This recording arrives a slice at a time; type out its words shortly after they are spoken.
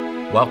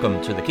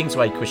Welcome to the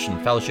Kingsway Christian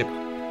Fellowship.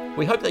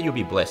 We hope that you'll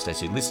be blessed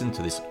as you listen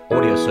to this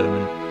audio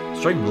sermon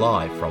streamed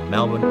live from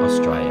Melbourne,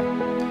 Australia.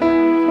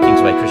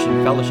 Kingsway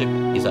Christian Fellowship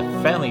is a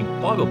family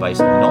Bible-based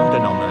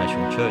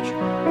non-denominational church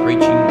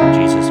preaching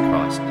Jesus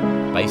Christ,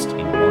 based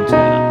in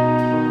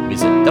Montana.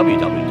 Visit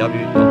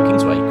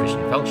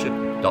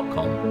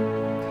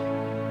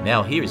www.kingswaychristianfellowship.com.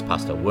 Now here is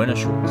Pastor Werner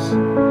Schulz.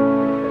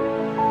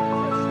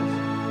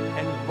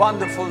 And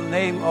wonderful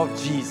name of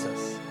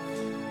Jesus.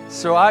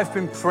 So I've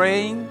been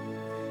praying,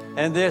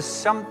 and there's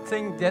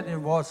something that it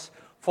was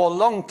for a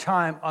long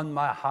time on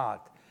my heart.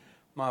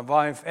 My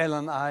wife Ellen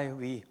and I,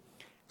 we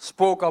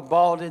spoke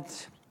about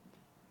it.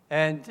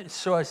 And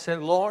so I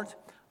said, Lord,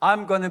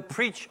 I'm going to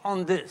preach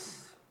on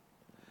this.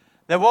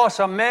 There was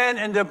a man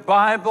in the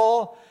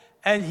Bible,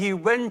 and he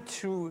went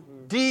through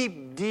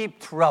deep, deep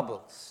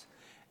troubles.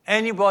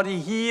 Anybody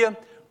here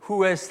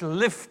who has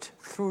lived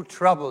through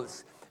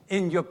troubles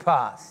in your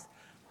past?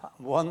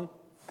 One.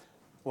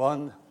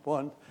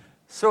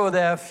 So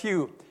there are a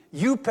few.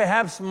 You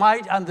perhaps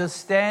might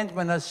understand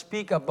when I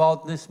speak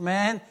about this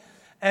man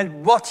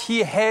and what he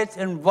had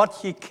and what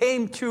he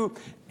came to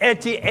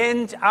at the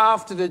end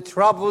after the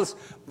troubles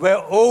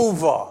were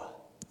over.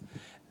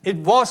 It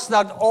was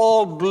not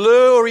all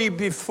blurry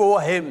before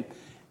him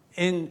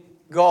in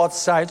God's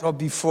sight or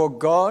before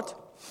God.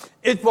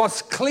 It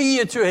was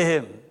clear to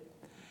him.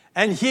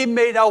 And he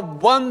made a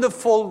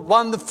wonderful,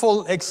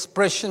 wonderful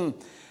expression.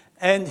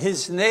 And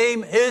his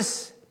name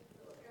is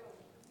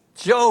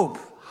Job.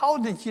 How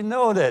did you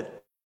know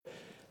that?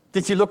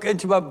 Did you look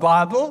into a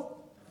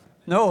Bible?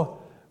 No,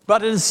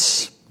 but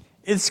it's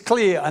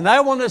clear. And I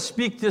want to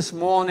speak this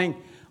morning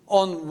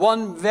on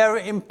one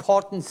very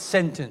important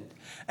sentence.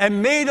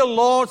 And may the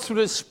Lord, through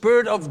the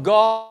Spirit of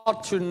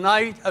God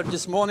tonight or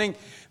this morning,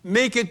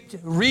 make it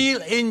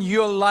real in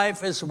your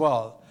life as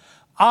well.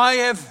 I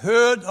have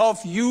heard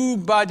of you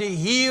by the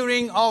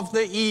hearing of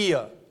the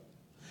ear,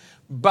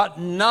 but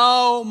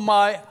now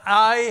my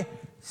eye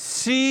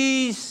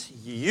sees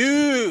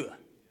you.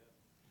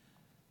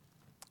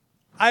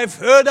 I've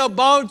heard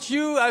about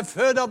you,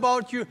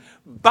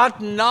 but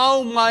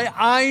now my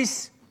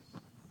eyes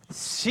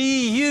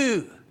see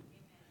you.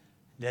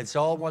 That's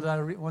all what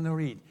I want to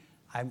read.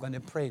 I'm going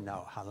to pray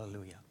now.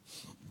 Hallelujah.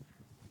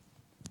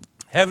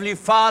 Heavenly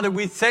Father,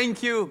 we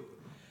thank you.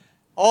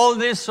 All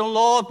this, oh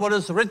Lord, what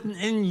is written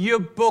in your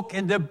book,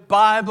 in the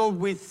Bible,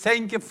 we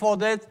thank you for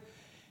that.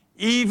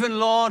 Even,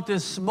 Lord, the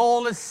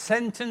smallest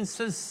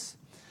sentences,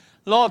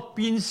 Lord,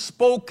 being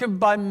spoken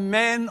by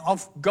men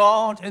of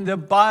God in the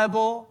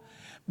Bible,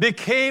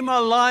 became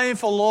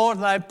alive, oh Lord.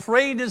 And I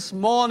pray this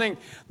morning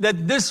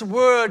that this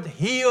word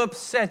Hiob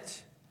said,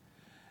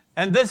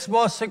 and this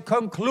was the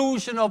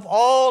conclusion of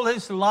all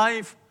his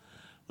life.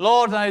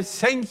 Lord, I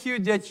thank you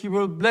that you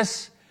will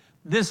bless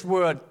this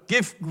word.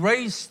 Give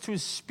grace to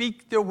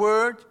speak the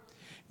word.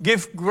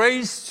 Give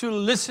grace to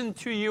listen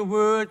to your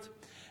word.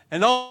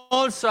 And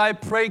also I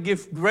pray,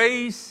 give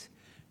grace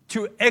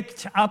to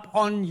act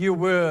upon your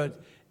word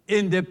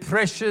in the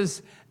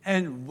precious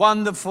and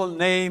wonderful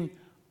name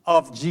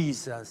of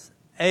Jesus.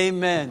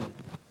 Amen.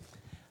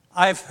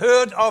 I've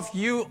heard of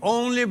you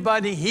only by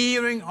the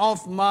hearing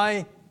of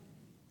my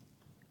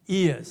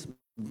ears,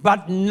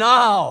 but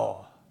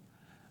now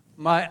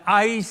my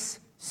eyes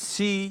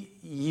see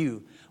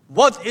you.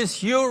 What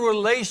is your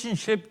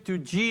relationship to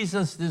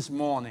Jesus this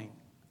morning?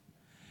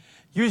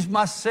 You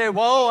must say,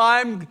 well,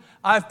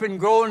 I've been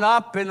growing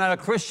up in a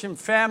Christian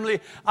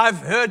family. I've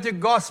heard the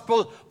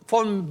gospel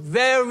from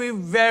very,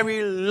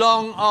 very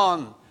long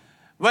on.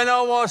 When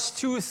I was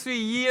 2-3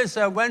 years,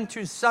 I went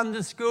to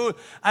Sunday school.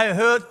 I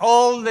heard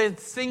all the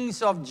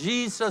things of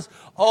Jesus,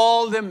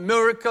 all the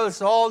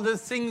miracles, all the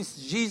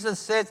things Jesus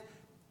said.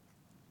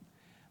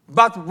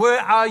 But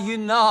where are you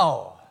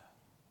now?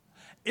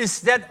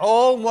 Is that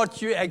all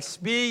what you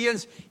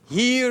experience,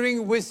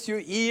 hearing with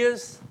your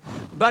ears?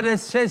 But it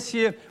says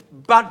here,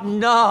 but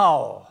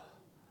now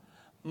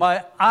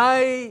my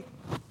eye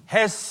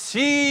has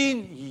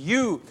seen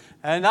you.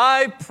 And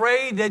I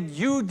pray that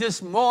you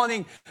this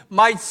morning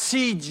might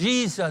see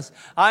Jesus.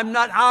 I'm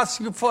not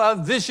asking for a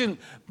vision,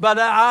 but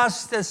I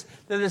ask this,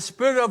 that the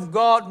Spirit of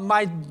God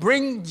might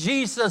bring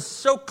Jesus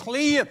so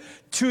clear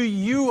to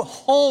you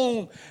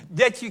home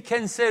that you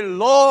can say,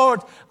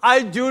 Lord,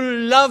 I do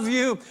love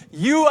you.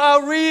 You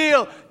are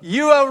real.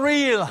 You are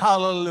real.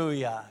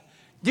 Hallelujah.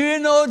 Do you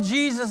know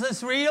Jesus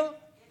is real?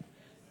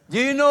 Do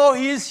you know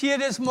He is here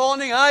this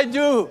morning? I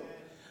do.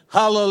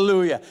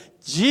 Hallelujah.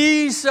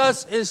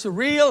 Jesus is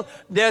real.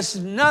 There's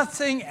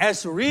nothing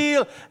as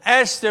real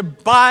as the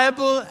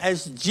Bible,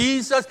 as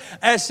Jesus,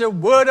 as the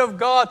Word of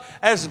God,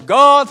 as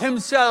God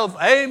Himself.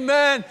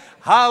 Amen.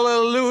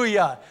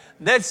 Hallelujah.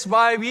 That's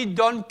why we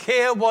don't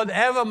care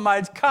whatever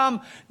might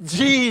come.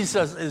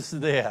 Jesus is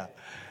there.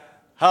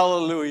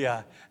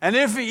 Hallelujah. And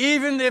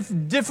even if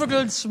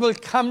difficulties will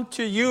come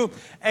to you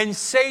and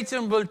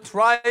Satan will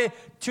try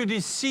to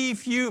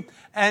deceive you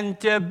and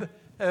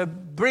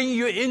bring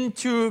you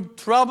into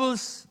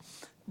troubles,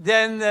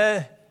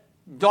 then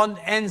don't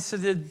answer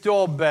the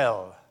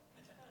doorbell.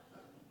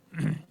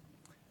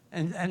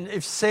 And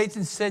if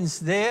Satan stands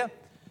there,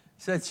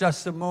 said,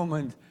 just a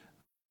moment,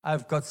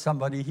 I've got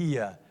somebody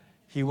here.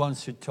 He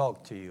wants to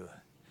talk to you.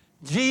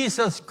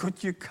 Jesus,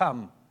 could you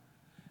come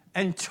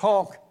and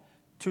talk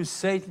to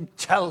Satan?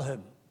 Tell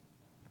him.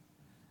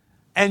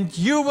 And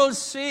you will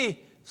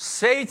see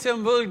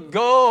Satan will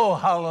go.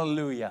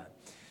 Hallelujah.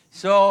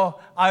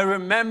 So I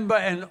remember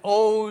an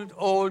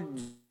old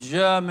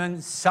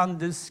German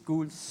Sunday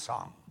school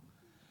song.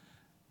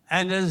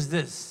 And it's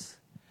this.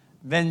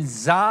 Wenn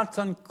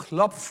Satan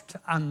klopft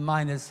an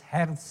meines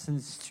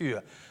Herzens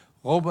Tür.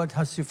 Robert,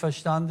 hast du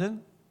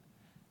verstanden?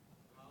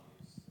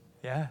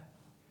 Yeah.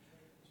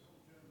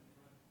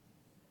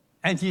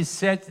 And he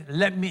said,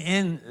 let me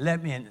in,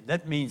 let me in.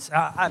 That means,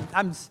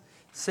 I'm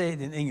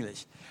saying it in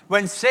English.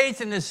 When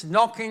Satan is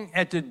knocking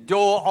at the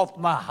door of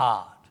my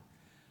heart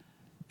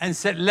and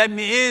said, let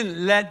me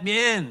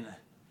in,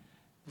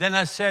 then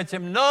I said to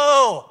him,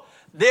 no,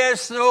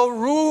 there's no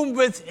room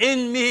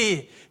within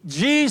me.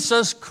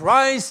 Jesus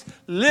Christ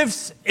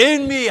lives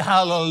in me,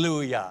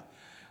 hallelujah.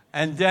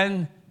 And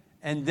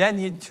then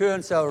he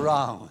turns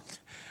around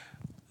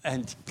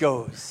and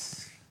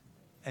goes.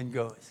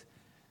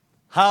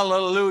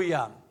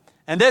 Hallelujah.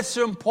 And that's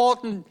so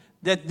important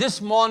that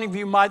this morning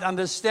we might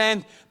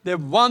understand the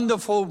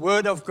wonderful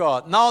word of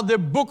God. Now, the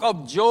book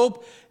of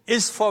Job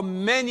is for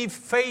many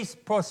faith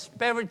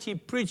prosperity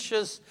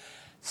preachers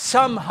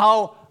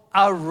somehow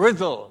a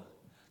riddle.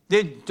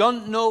 They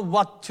don't know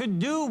what to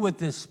do with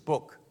this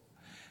book.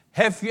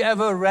 Have you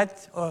ever read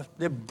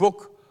the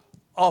book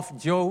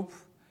of Job?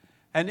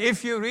 And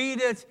if you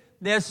read it,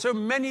 there's so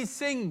many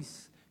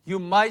things you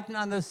mightn't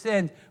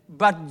understand.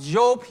 But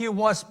Job, he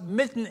was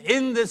mitten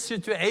in the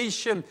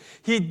situation.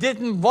 He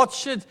didn't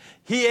watch it.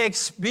 He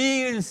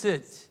experienced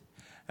it.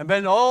 And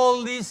when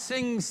all these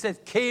things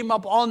that came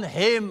up on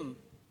him,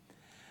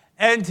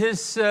 and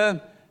his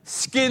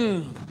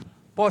skin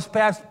was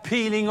perhaps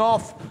peeling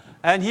off,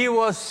 and he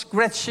was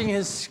scratching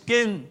his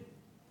skin,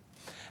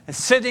 and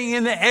sitting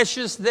in the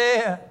ashes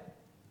there.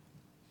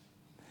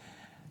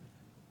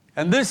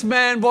 And this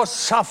man was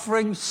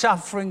suffering.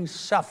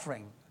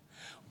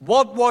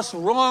 What was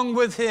wrong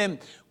with him?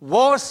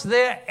 Was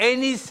there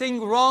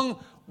anything wrong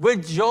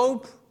with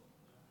Job?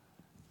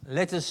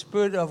 Let the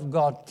Spirit of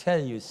God tell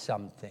you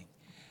something.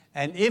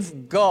 And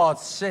if God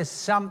says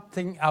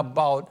something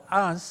about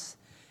us,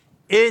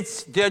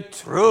 it's the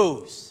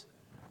truth.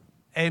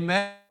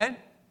 Amen?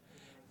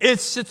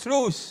 It's the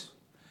truth.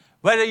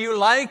 Whether you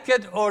like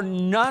it or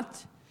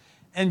not.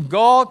 And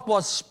God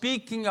was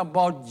speaking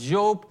about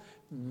Job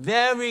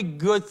very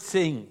good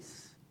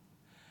things.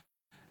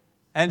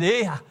 And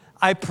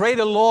I pray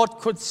the Lord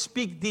could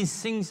speak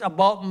these things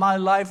about my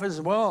life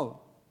as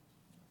well.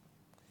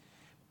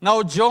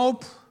 Now,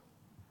 Job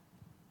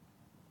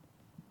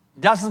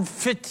doesn't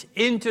fit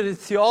into the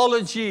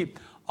theology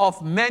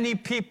of many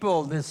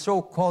people, the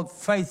so-called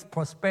faith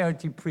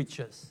prosperity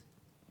preachers.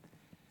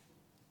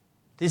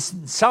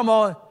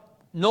 Some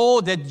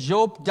know that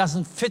Job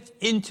doesn't fit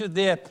into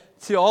their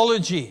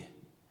theology.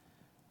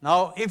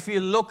 Now, if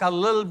you look a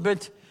little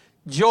bit,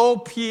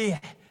 Job, he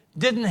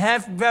didn't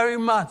have very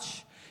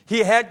much.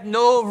 He had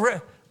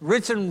no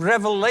written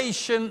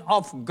revelation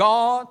of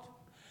God.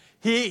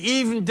 He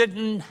even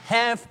didn't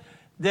have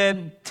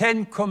the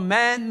 10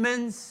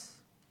 Commandments.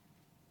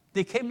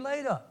 They came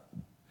later.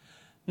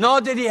 Nor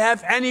did he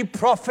have any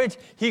prophet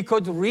he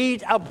could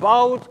read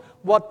about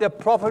what the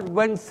prophet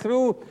went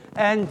through,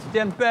 and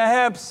then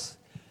perhaps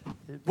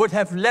would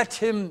have led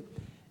him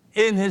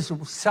in his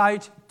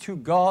sight to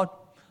God.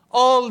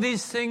 All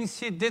these things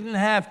he didn't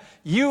have.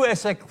 You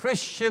as a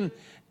Christian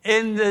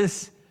in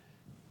this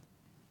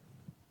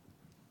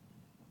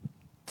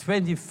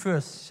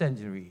 21st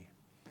century,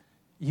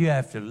 you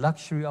have the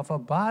luxury of a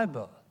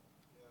Bible.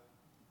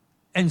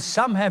 And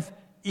some have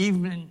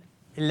even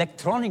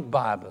electronic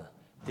Bible.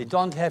 They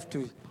don't have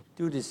to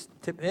do this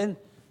tip in,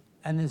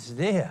 and it's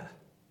there.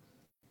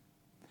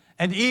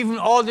 And even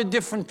all the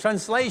different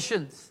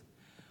translations.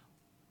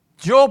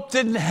 Job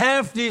didn't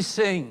have these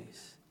things.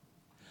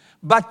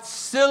 But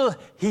still,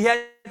 he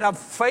had a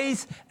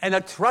faith and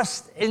a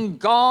trust in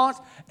God,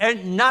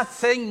 and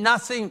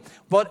nothing,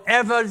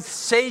 whatever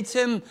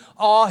Satan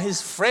or his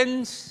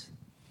friends,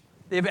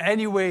 they were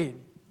anyway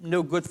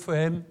no good for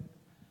him.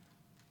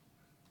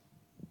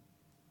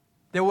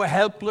 They were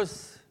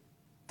helpless.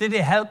 Did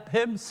they help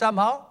him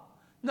somehow?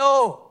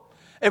 No.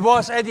 It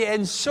was at the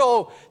end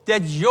so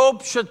that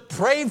Job should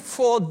pray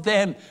for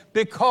them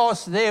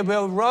because they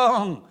were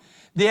wrong.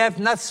 They have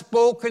not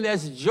spoken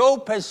as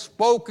Job has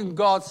spoken,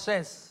 God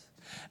says.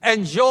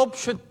 And Job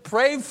should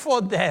pray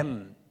for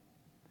them.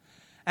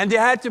 And they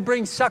had to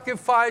bring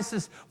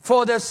sacrifices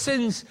for their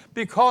sins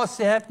because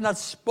they have not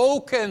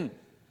spoken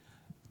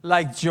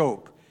like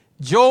Job.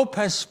 Job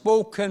has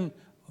spoken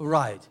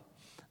right.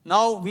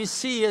 Now we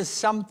see here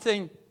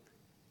something.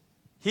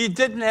 He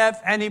didn't have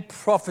any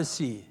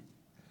prophecy.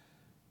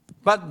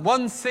 But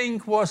one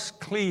thing was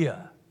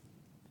clear.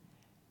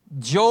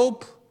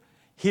 Job,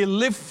 he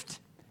lived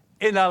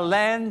in a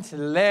land. The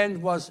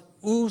land was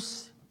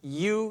Uz,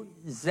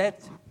 U-Z.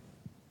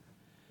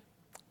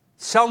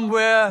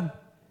 Somewhere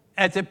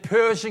at the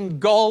Persian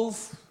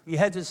Gulf. He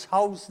had his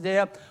house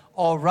there,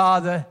 or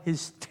rather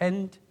his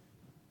tent.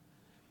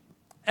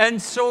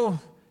 And so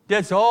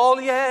that's all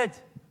he had.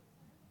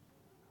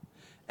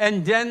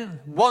 And then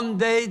one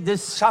day the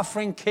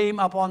suffering came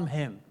upon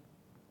him.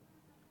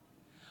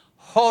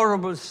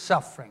 Horrible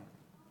suffering.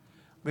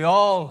 We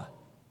all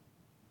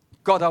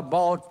got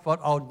about what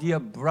our dear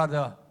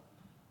brother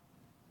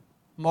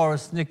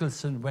Morris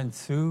Nicholson went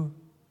through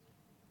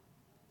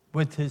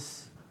with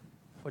his,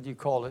 what do you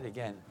call it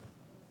again?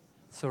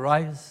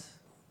 Psoriasis.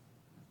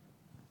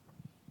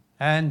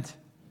 And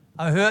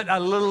I heard a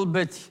little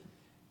bit,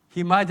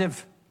 he might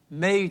have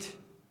made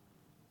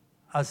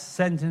a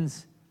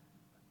sentence,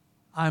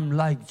 I'm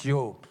like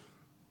Job.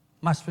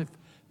 Must have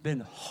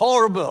been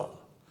horrible,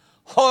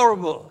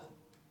 horrible.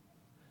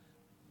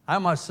 I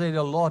must say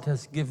the Lord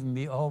has given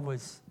me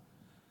always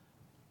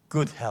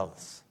good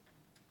health.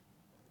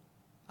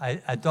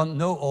 I don't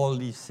know all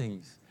these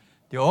things.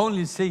 The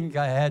only thing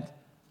I had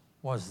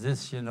was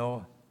this, when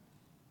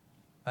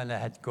I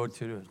had to go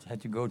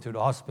to the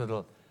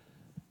hospital,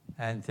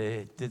 and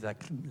they did a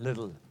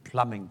little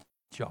plumbing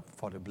job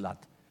for the blood.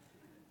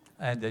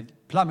 And the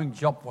plumbing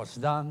job was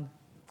done.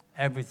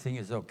 Everything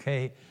is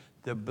okay.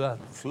 The blood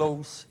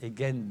flows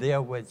again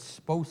there where it's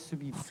supposed to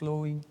be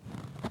flowing.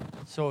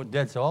 So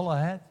that's all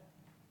I had.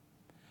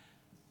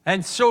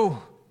 And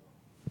so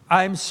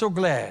I'm so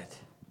glad.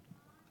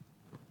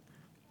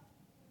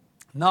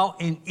 Now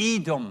in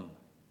Edom,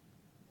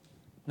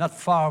 not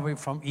far away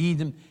from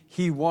Edom,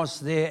 he was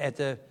there at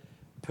the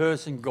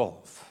Persian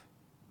Gulf.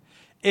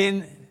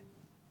 In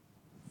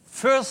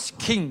 1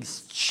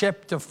 Kings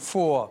chapter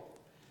 4,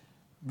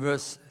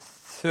 verse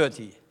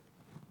 30,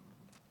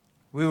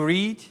 we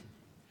read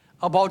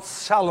about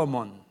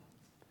Solomon.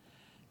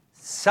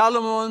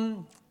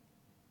 Solomon,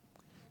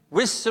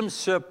 wisdom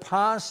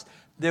surpassed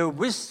the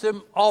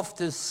wisdom of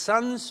the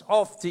sons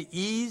of the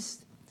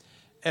east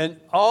and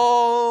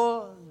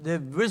all the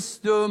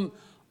wisdom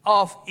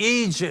of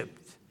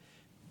Egypt.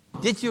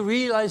 Did you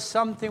realize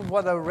something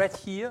what I read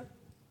here?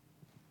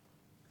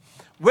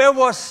 Where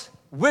was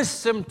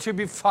wisdom to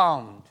be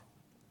found?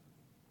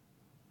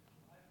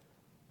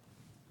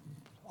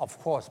 Of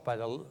course, by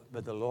the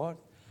Lord.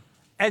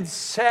 And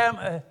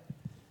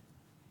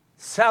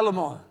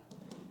Solomon,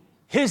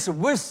 his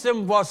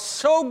wisdom was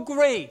so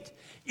great,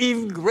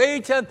 even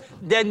greater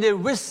than the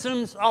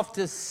wisdoms of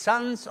the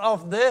sons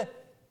of the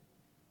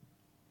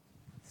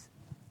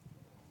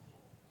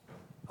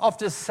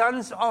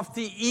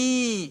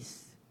east.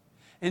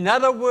 In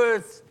other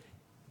words,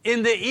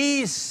 in the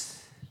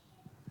east,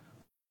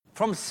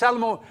 from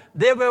Solomon,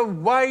 there were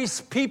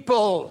wise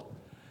people.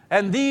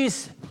 And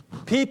these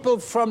people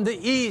from the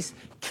east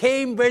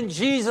came when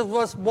Jesus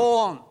was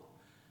born.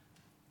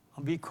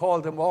 And we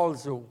call them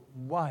also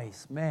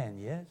wise men,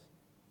 yes?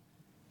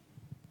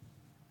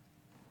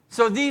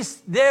 So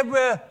there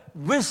were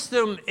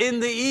wisdom in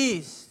the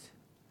east.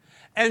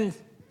 And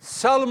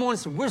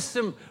Solomon's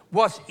wisdom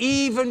was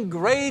even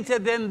greater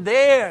than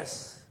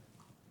theirs.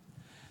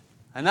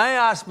 And I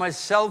asked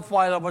myself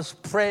while I was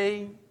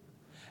praying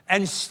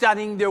and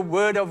studying the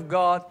Word of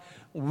God,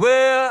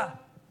 where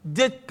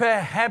did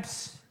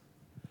perhaps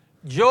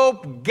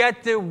Job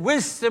get the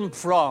wisdom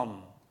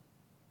from?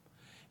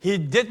 He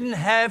didn't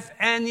have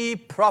any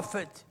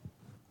prophet.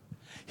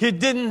 He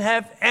didn't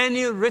have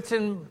any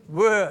written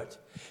word.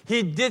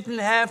 He didn't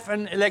have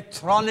an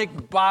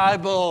electronic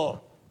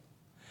Bible.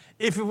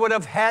 If he would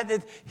have had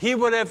it, he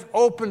would have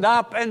opened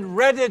up and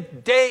read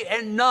it day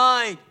and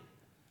night,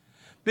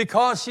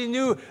 because he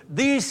knew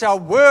these are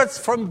words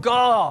from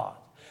God.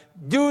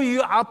 Do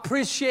you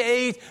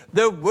appreciate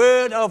the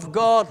Word of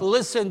God?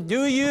 Listen,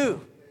 do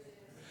you?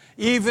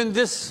 Even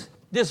this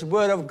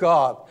Word of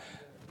God.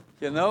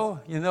 You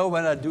know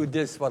when I do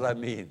this, what I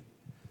mean.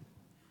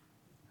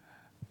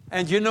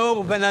 And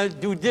when I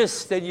do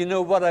this, then you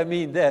know what I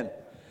mean then.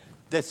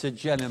 That's a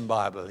genuine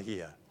Bible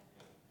here.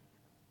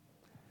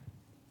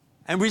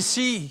 And we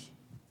see,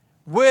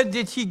 where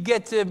did he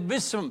get the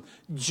wisdom?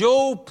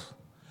 Job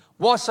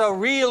was a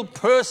real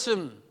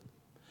person.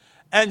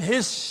 And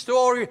his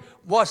story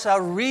was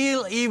a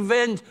real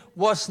event,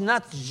 was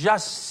not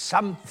just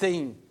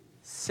something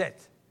said.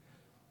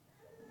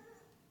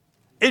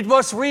 It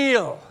was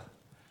real.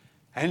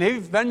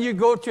 And when you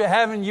go to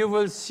heaven, you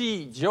will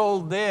see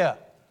Joel there.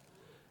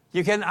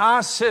 You can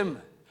ask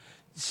him,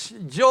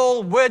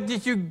 Joel, where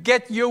did you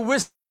get your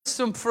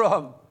wisdom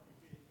from?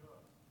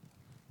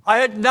 I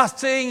had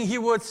nothing, he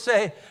would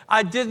say.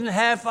 I didn't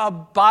have a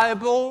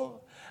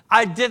Bible.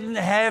 I didn't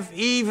have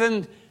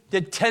even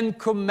the 10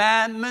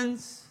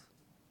 Commandments.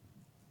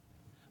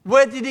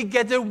 Where did he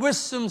get the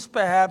wisdoms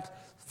perhaps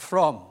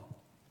from?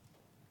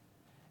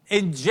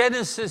 In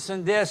Genesis,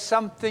 and there's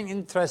something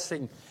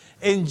interesting.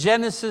 In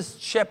Genesis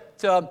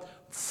chapter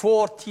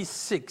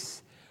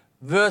 46,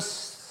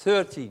 verse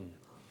 13.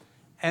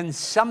 And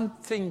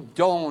something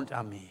dawned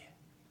on me.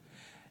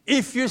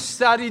 If you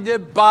study the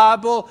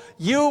Bible,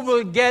 you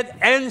will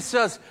get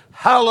answers.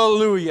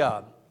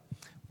 Hallelujah.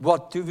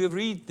 What do we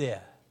read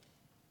there?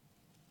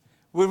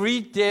 We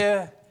read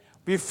there,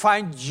 we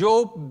find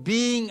Job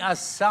being a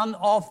son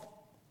of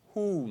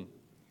whom?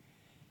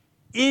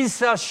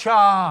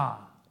 Issachar.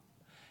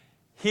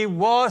 He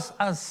was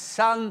a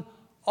son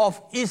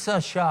of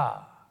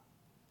Issachar.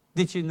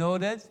 Did you know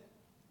that?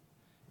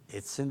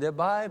 It's in the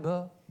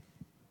Bible.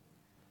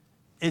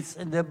 It's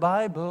in the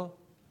Bible.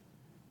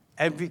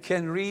 And we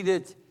can read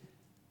it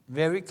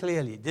very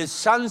clearly. The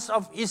sons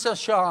of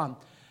Issachar,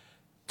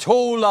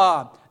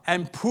 Tola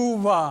and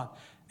Puva,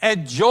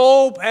 and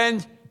Job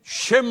and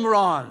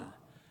Shimron.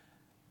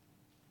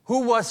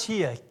 Who was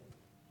here?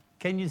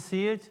 Can you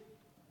see it?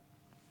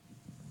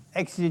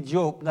 Actually,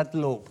 Job, not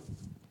Lob.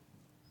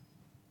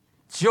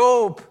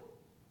 Job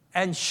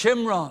and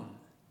Shimron.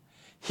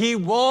 He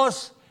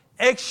was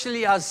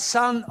actually a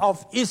son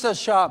of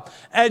Issachar.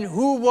 And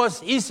who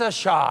was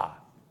Issachar?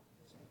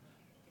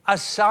 A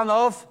son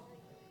of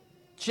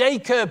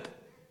Jacob.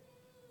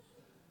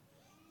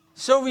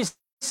 So we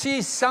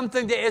see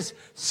something that is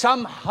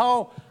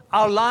somehow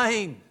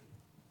aligned.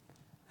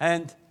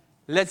 And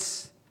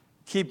let's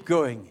keep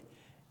going.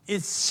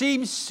 It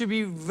seems to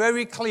be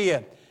very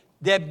clear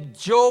that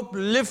Job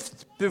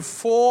lived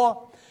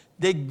before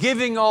the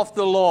giving of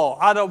the law.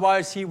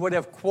 Otherwise, he would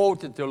have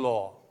quoted the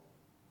law.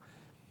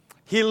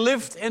 He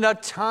lived in a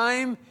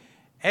time,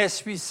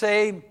 as we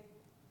say,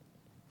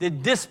 the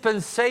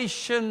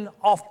dispensation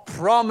of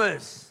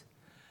promise.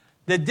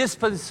 The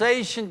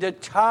dispensation, the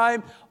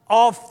time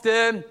of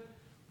the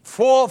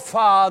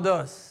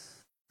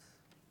forefathers.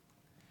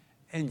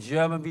 In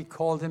German, we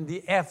call them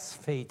the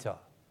Erzväter.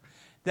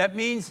 That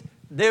means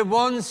the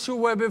ones who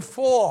were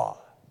before.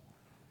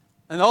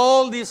 And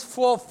all these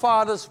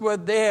forefathers were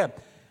there.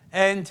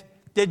 And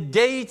the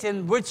date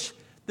in which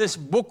this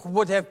book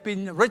would have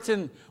been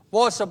written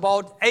was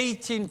about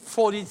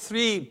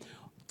 1843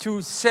 to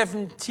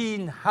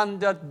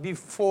 1700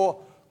 before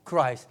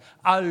Christ.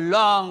 A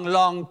long,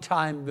 long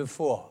time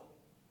before.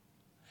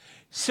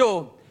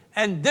 So,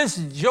 and this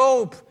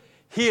Job,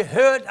 he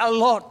heard a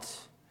lot.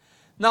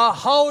 Now,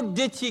 how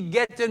did he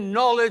get the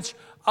knowledge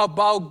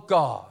about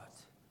God?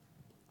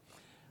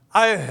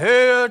 I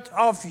heard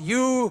of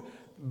you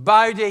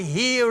by the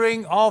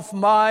hearing of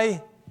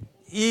my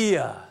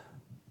ear.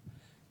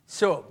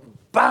 So,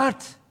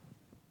 but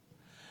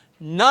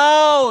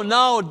now,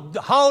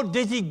 how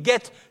did he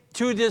get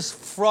to this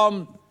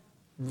from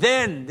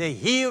then, the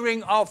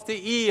hearing of the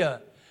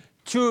ear,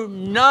 to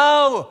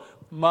now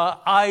my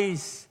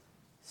eyes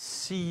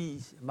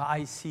sees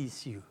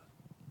you?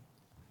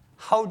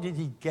 How did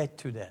he get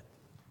to that?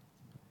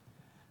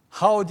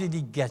 How did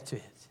he get to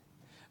it?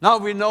 Now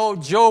we know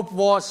Job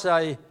was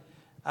a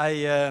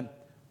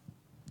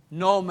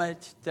nomad.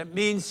 That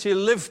means he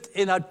lived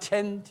in a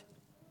tent.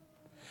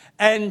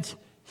 And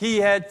he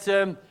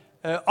had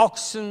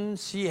oxen,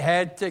 he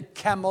had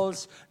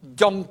camels,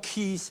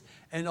 donkeys,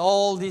 and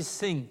all these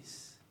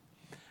things.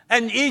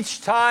 And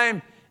each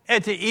time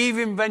at the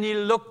evening when he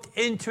looked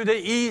into the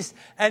east,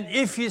 and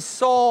if he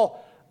saw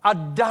a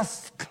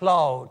dust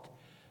cloud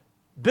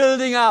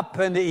building up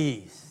in the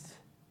east,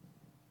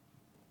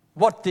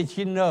 what did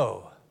he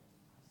know?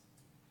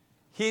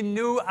 He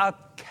knew a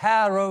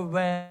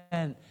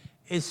caravan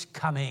is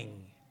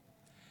coming.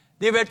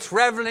 They were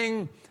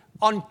traveling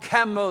on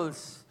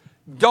camels,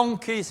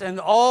 donkeys, and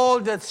all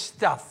that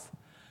stuff.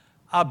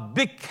 A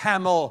big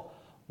camel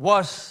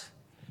was,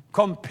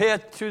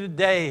 compared to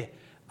today,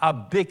 a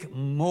big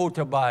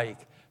motorbike,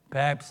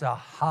 perhaps a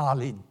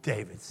Harley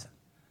Davidson.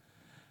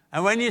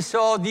 And when you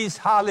saw these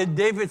Harley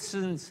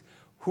Davidsons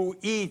who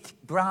eat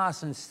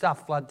grass and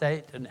stuff like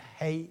that and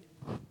hay,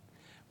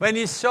 when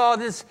he saw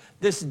this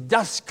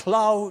dust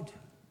cloud,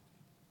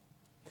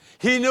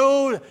 he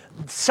knew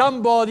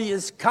somebody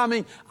is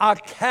coming, a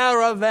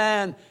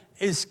caravan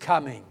is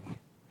coming.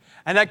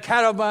 And a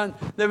caravan,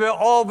 there were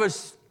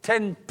always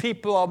 10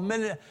 people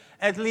or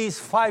at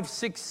least 5,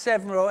 6,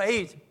 7, or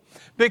 8,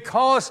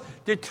 because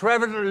they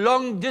traveled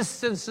long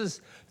distances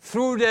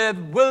through the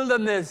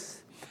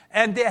wilderness,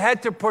 and they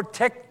had to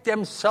protect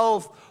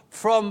themselves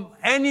from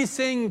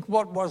anything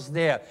what was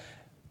there.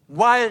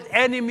 Wild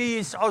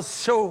enemies or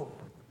so,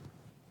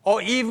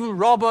 or even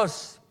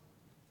robbers.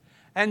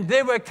 And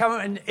they were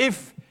coming, and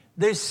if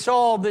they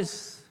saw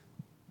this,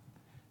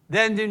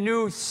 then they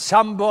knew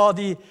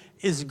somebody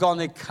is going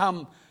to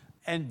come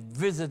and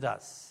visit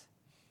us.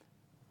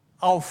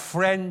 Our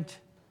friend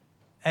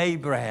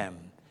Abraham.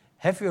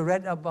 Have you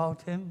read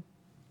about him?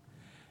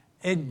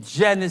 In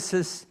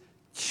Genesis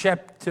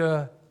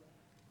chapter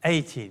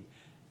 18.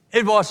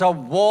 It was a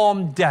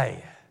warm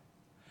day,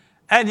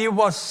 and he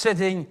was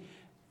sitting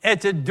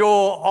at the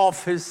door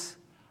of his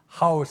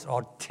house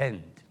or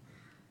tent.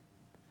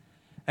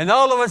 And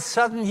all of a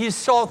sudden he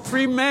saw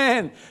 3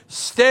 men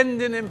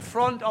standing in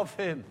front of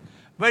him.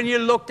 When he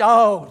looked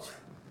out,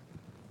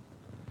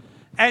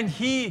 and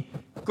he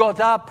got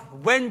up,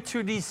 went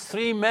to these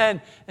 3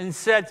 men and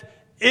said,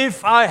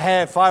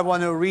 I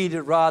want to read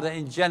it rather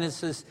in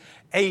Genesis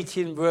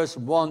 18 verse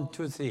 1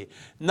 to 3.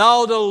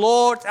 Now the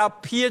Lord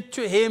appeared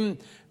to him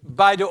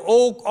by the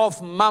oak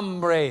of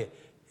Mamre.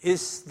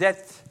 Is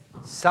that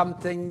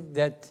something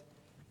that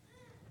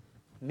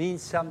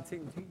means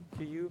something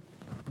to you?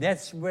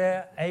 That's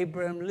where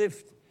Abraham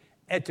lived,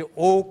 at the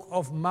oak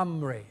of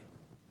Mamre.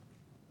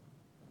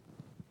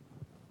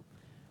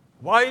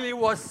 while he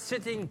was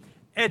sitting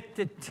at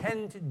the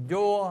tent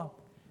door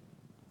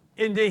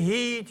in the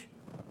heat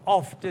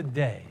of the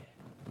day.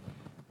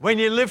 When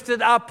he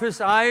lifted up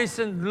his eyes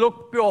and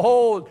looked,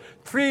 behold,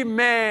 3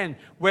 men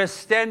were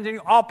standing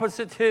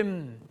opposite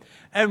him.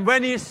 And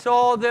when he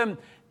saw them,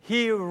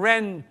 he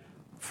ran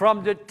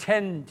from the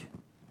tent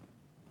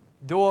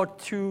door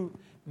to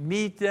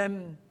meet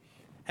them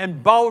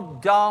and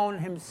bowed down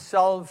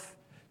himself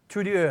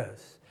to the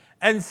earth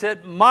and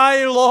said,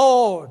 My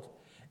Lord,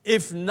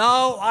 if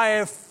now I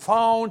have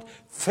found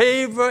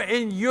favor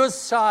in your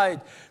sight,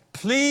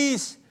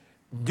 please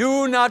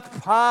do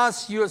not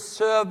pass your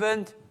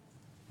servant.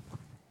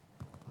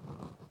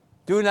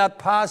 Do not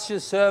pass your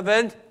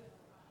servant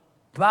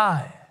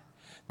by.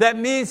 That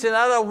means, in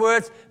other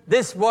words,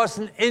 this was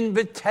an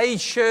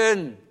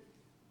invitation.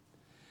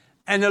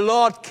 And the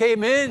Lord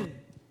came in.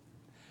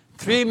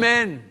 3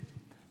 men,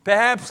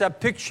 perhaps a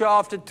picture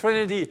of the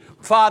Trinity,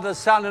 Father,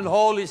 Son, and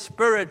Holy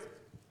Spirit.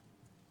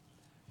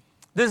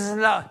 This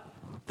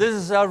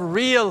is a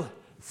real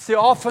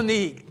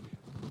theophany.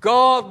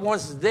 God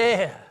was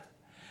there.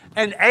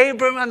 And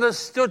Abram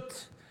understood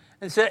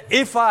and said,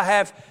 if I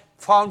have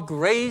found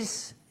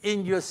grace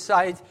in your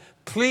sight,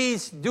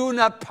 please do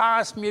not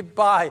pass me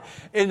by.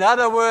 In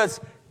other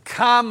words,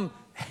 come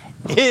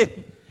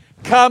in,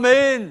 come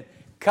in,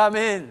 come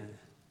in.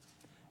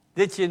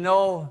 Did you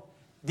know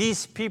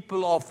these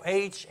people of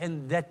age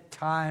in that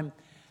time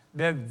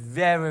were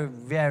very,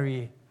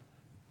 very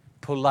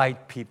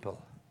polite people?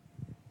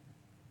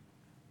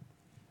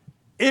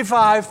 If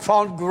I have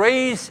found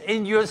grace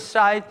in your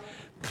sight,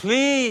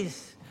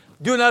 please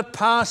do not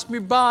pass me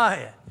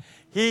by.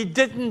 He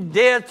didn't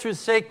dare to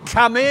say,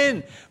 come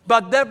in.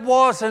 But that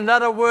was, in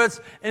other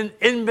words, an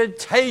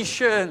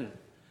invitation.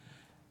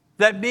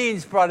 That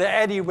means, Brother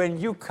Eddie, when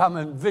you come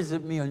and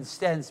visit me and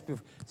stand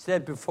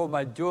before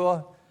my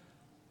door,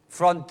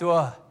 front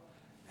door,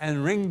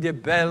 and ring the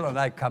bell and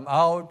I come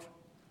out,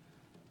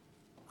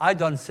 I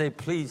don't say,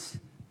 please,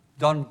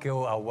 don't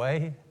go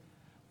away.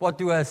 What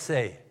do I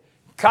say?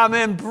 Come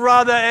in,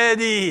 Brother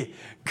Eddie,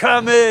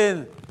 come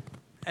in.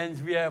 And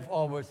we have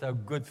always a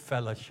good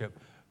fellowship.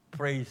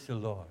 Praise the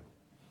Lord.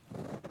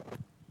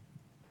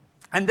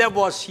 And that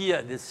was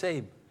here the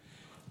same.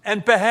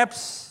 And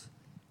perhaps,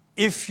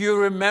 if you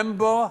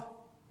remember,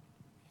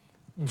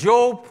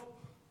 Job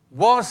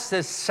was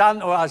the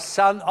son or a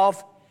son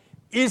of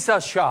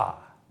Issachar.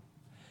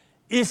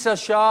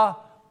 Issachar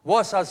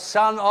was a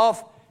son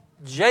of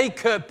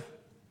Jacob.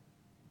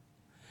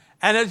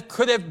 And it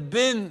could have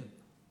been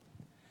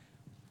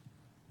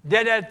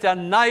that at the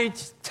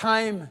night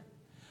time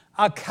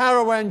a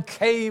caravan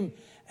came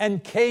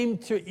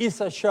to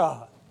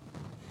Issachar.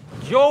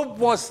 Job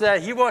was there.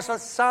 He was a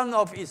son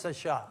of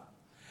Issachar.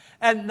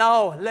 And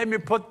now, let me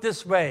put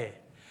this way.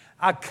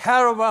 A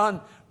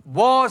caravan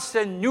was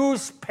the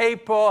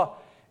newspaper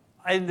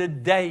in the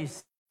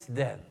days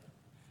then.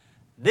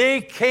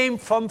 They came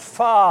from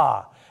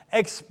far,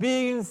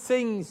 experienced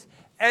things,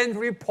 and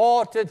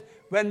reported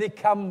when they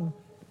come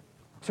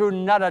to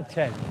another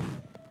tent.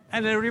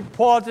 And they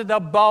reported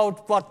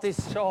about what they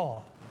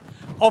saw.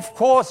 Of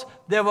course,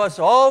 there was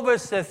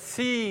always a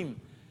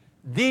theme.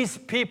 These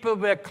people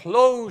were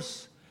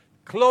close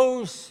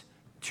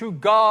to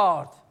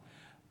God.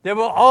 There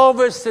were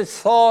always the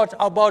thought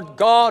about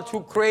God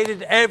who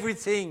created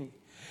everything.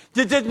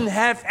 They didn't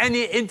have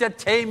any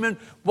entertainment,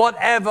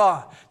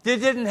 whatever. They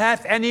didn't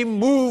have any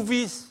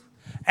movies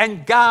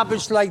and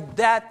garbage like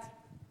that.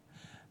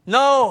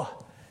 No,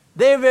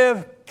 they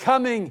were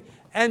coming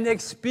and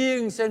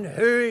experiencing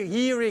and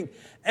hearing,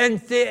 and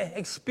they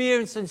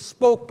experienced and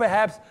spoke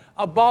perhaps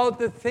about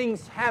the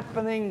things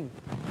happening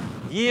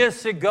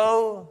years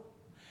ago.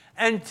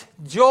 And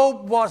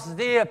Job was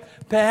there,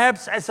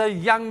 perhaps as a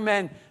young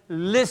man,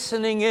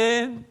 listening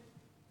in.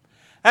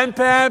 And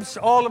perhaps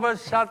all of a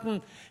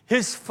sudden,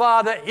 his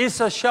father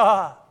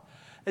Issachar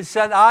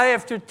said, I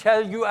have to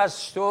tell you a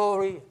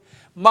story.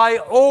 My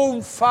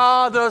own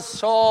father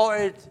saw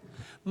it.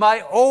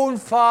 My own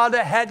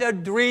father had a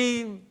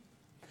dream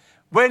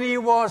when he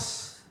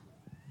was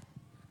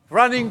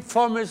running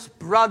from his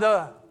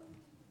brother.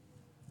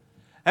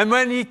 And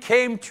when he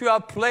came to a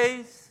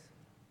place,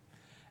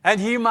 and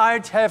he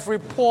might have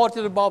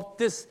reported about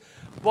this,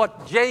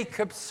 what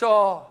Jacob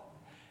saw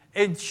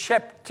in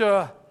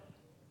chapter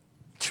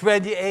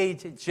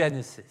 28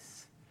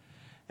 Genesis.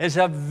 It's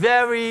a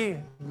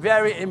very,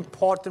 very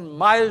important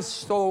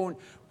milestone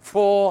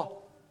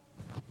for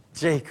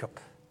Jacob.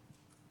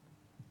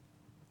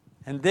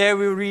 And there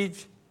we read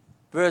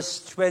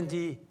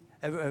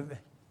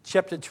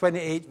chapter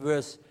 28,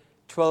 verse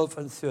 12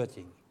 and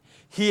 13.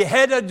 He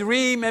had a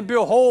dream, and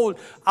behold,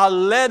 a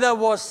ladder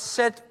was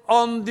set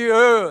on the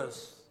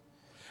earth,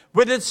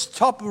 with its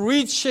top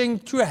reaching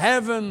to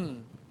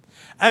heaven.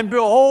 And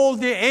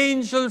behold, the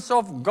angels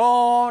of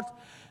God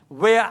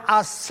were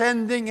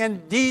ascending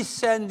and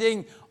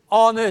descending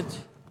on it.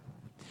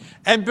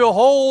 And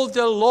behold,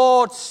 the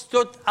Lord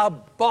stood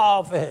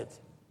above it.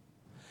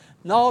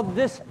 Now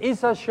this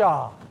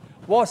Issachar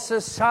was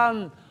the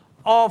son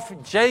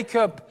of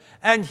Jacob,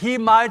 And he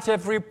might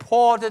have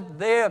reported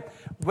there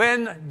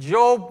when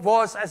Job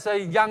was as a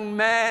young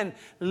man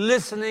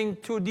listening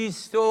to these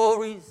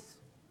stories.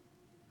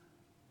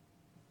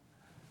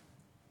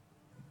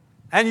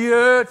 And you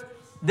heard,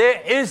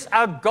 there is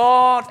a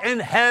God in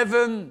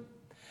heaven.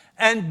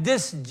 And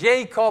this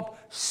Jacob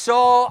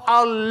saw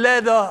a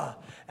ladder,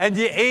 and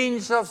the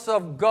angels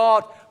of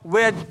God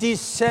were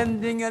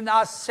descending and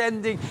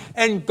ascending,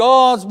 and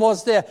God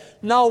was there.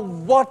 Now,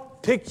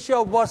 what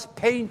picture was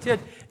painted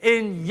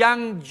in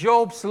young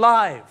Job's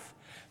life?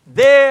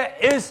 There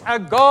is a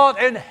God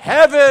in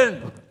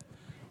heaven.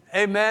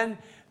 Amen.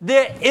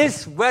 There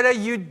is, whether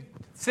you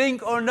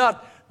think or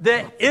not,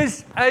 there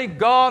is a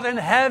God in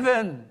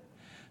heaven.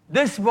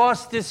 This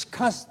was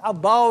discussed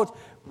about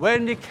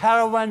when the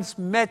caravans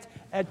met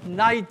at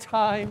night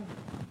time.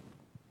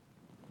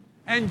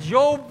 And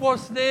Job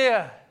was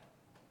there.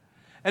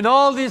 And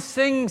all these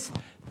things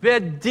were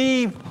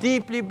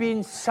deeply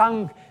being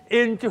sunk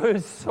into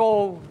his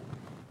soul.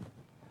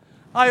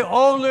 I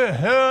only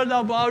heard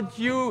about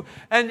you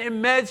and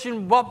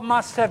imagine what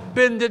must have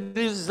been the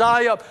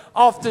desire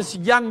of this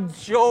young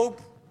Job.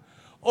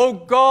 Oh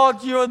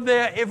God, you're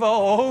there. If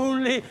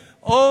I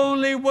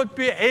only would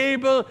be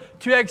able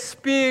to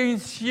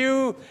experience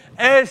you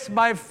as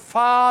my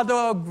father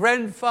or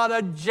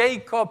grandfather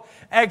Jacob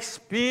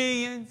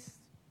experienced.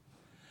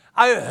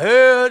 I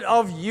heard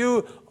of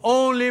you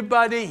only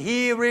by the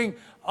hearing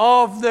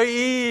of the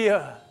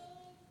ear.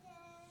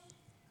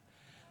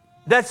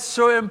 That's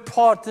so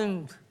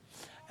important.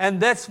 And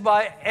that's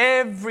why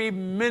every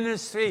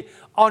ministry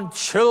on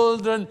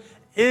children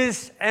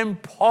is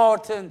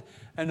important.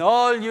 And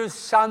all you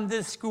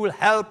Sunday school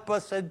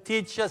helpers and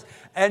teachers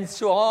and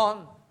so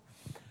on.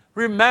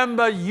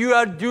 Remember, you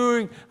are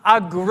doing a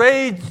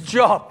great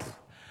job.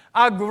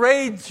 A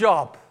great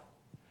job.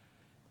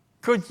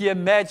 Could you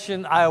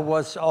imagine I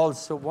was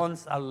also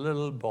once a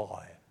little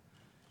boy,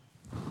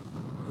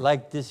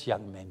 like this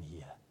young man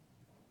here.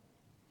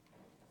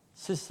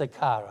 Sister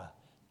Cara,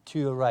 to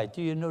your right.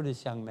 Do you know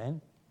this young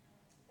man?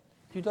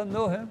 You don't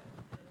know him?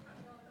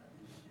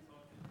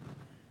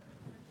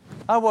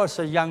 I was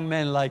a young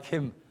man like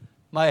him.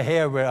 My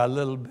hair were a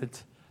little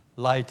bit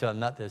lighter,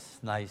 not as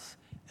nice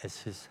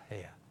as his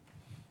hair.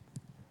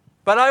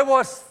 But I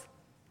was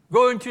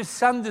going to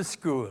Sunday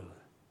school,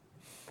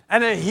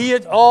 and I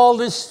heard all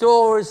the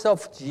stories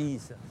of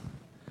Jesus.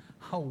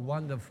 How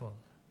wonderful.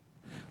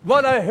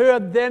 What I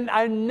heard then,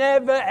 I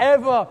never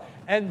ever,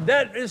 and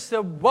that is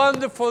the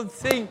wonderful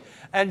thing.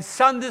 And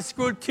Sunday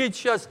school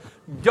teachers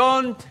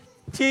don't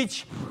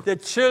teach the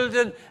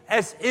children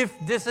as if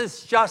this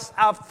is just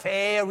a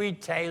fairy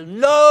tale.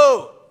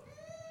 No!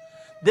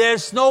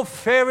 There's no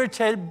fairy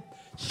tale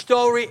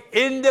story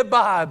in the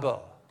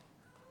Bible.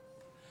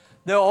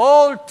 They're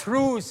all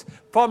truths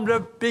from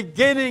the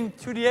beginning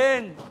to the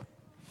end.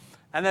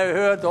 And I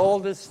heard all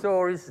the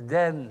stories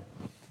then,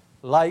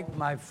 like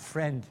my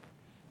friend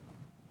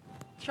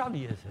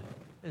Johnny, isn't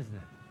it?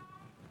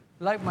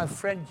 Like my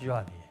friend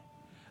Johnny.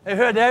 I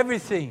heard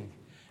everything.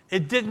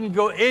 It didn't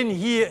go in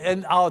here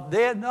and out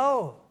there,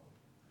 no.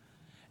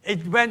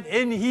 It went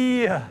in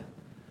here,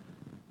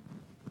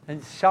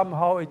 and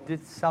somehow it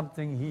did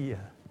something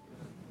here.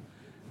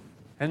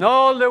 And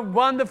all the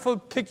wonderful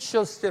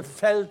pictures, the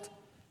felt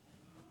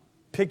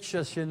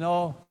pictures, you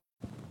know,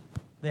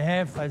 they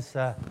have as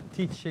a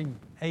teaching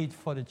aid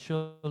for the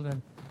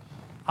children.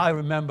 I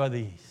remember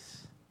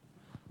these.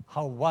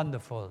 How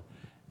wonderful.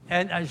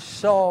 And I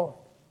saw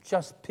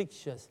just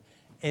pictures.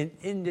 And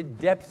in the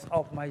depths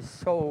of my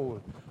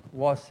soul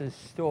was the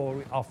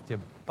story of the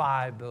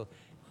Bible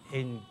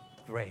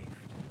engraved.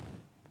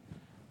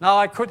 Now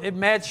I could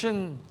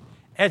imagine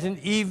at an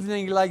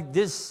evening like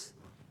this,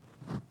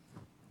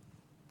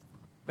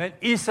 when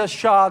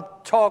Issachar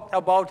talked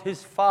about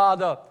his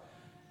father,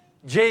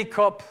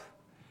 Jacob,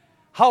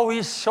 how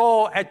he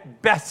saw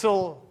at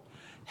Bethel,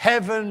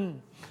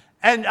 heaven,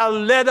 and a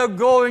ladder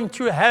going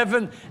to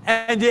heaven,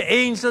 and the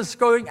angels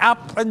going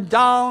up and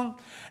down,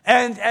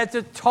 and at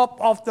the top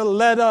of the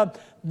ladder,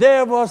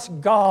 there was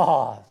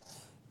God.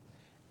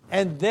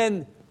 And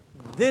then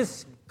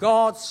this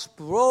God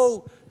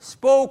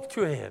spoke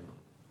to him.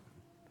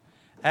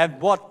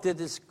 And what did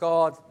this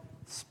God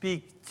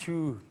speak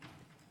to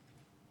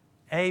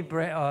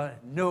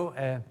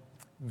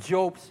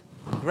Job's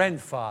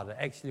grandfather?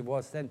 Actually, it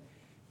was then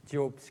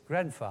Job's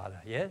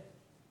grandfather, yeah?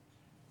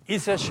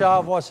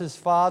 Issachar was his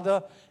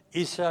father.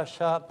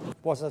 Issachar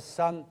was a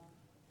son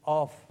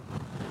of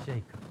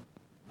Jacob.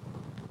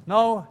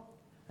 Now,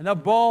 and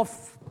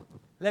above,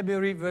 let me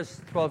read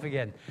verse 12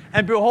 again.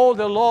 And behold,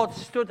 the Lord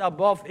stood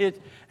above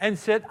it and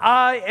said,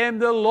 I am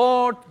the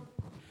Lord,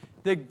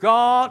 the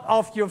God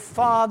of your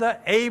father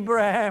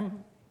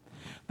Abraham,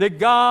 the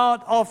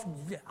God of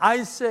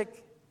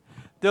Isaac,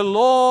 the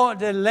Lord,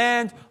 the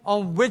land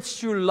on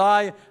which you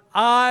lie,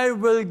 I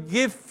will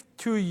give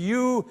to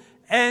you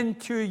and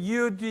to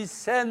your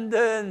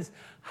descendants.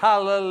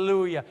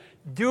 Hallelujah.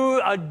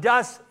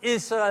 Does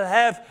Israel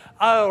have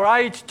a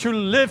right to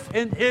live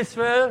in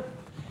Israel?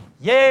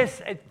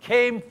 Yes, it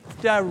came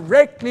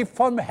directly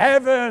from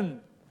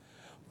heaven.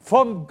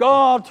 from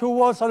God who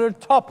was on the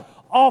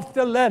top of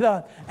the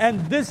ladder. And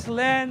this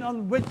land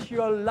on which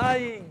you are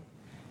lying,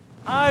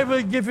 I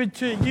will give it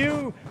to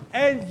you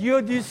and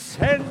your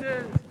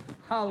descendants.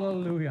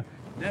 Hallelujah.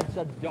 That's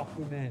a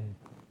document.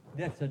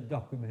 That's a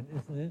document,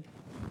 isn't it?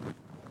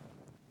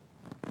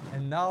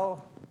 And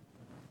now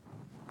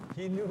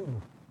he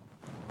knew.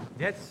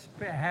 That's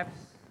perhaps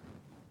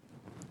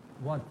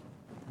what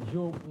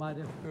Job might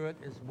have heard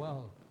as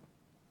well.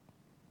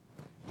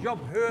 Job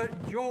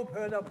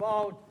heard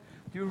about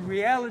the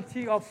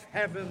reality of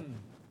heaven.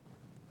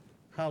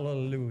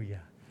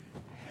 Hallelujah.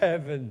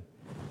 Heaven.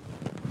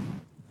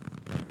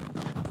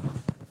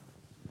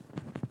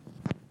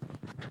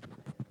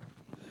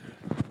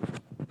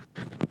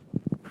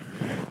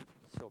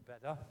 So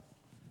better.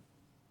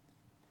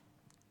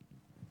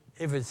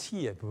 If it's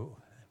here, it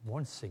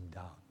won't sink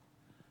down.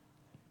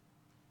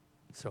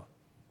 So,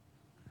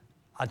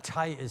 a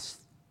tie is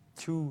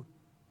too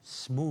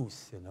smooth,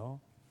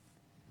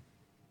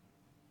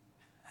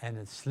 and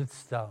it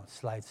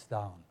slides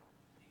down.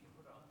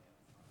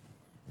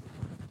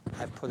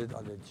 I put it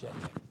on the jack.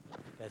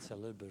 That's a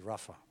little bit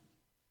rougher.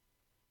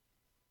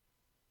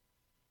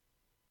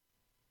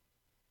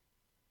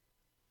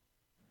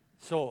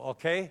 So,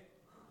 okay,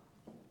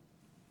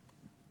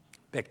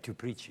 back to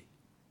preaching.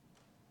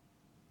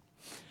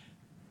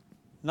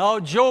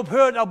 Now Job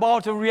heard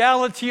about the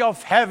reality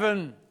of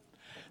heaven,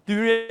 the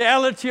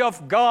reality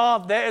of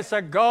God. There is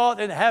a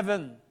God in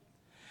heaven.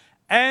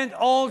 And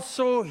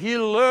also he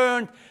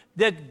learned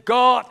that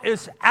God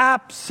is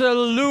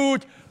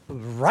absolute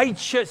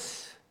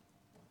righteous.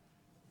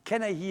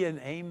 Can I hear an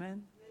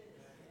amen?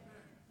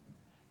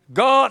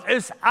 God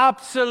is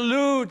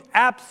absolute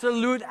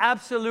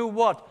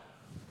what?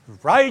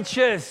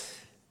 Righteous.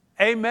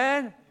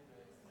 Amen?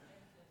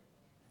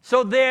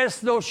 So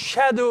there's no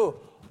shadow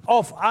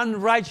of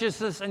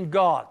unrighteousness in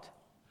God.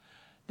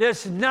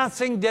 There's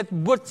nothing that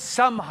would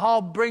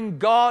somehow bring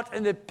God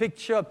in the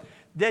picture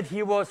that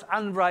he was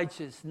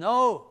unrighteous.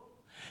 No,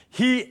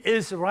 he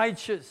is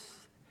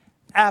righteous,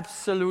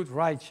 absolute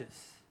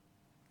righteous.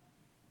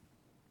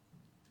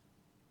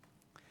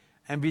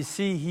 And we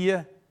see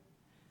here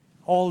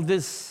all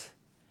this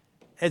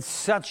at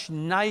such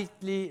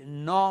nightly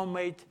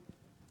normal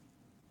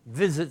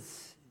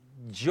visits.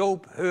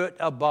 Job heard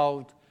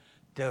about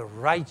the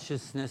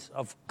righteousness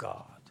of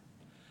God.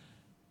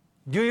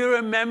 Do you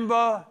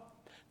remember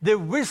the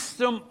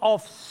wisdom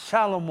of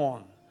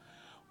Solomon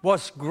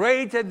was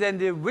greater than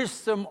the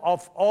wisdom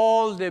of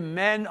all the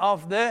men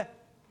of the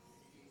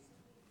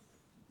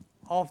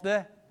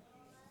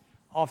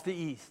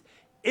East?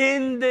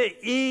 In the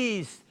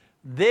East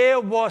there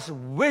was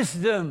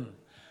wisdom,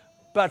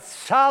 but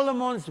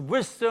Solomon's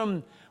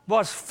wisdom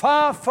was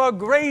far, far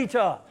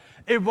greater.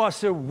 It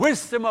was the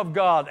wisdom of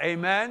God.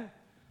 Amen?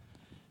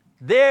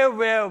 There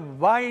were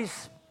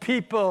wise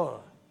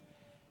people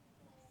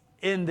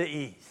in the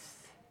East.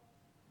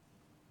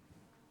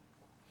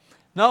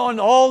 Now, and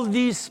all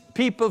these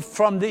people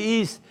from the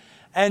East,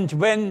 and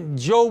when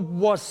Job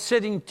was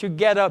sitting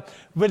together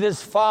with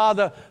his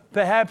father,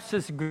 perhaps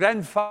his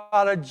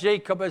grandfather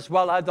Jacob as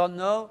well, I don't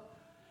know.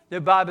 The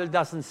Bible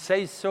doesn't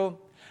say so.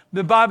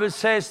 The Bible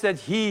says that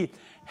he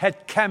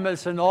had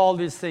camels and all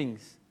these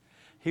things.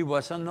 He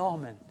was a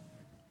Norman.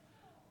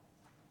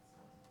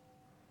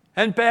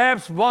 And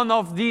perhaps one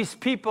of these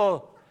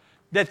people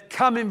that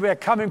were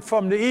coming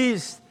from the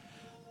East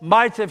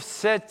might have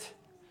said,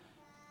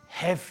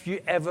 have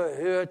you ever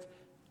heard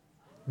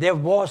there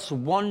was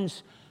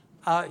once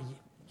a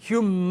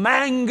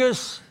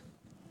humongous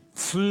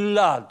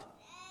flood?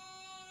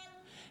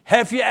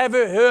 Have you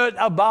ever heard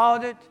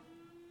about it?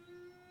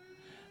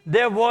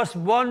 There was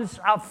once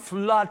a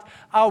flood,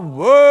 a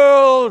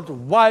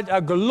worldwide,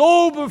 a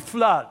global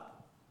flood.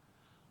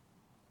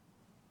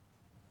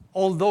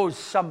 Although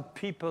some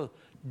people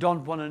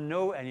don't want to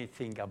know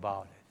anything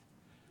about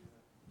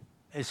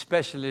it,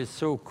 especially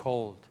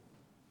so-called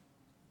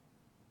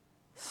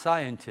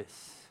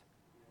scientists.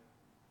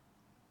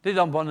 They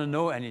don't want to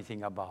know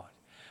anything about it.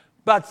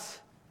 But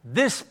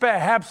this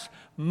perhaps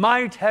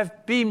might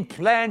have been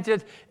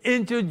planted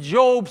into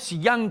Job's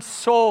young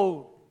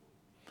soul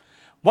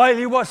while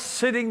he was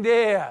sitting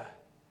there,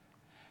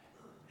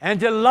 and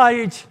the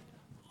light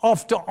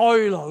of the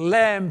oil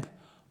lamp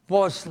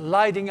was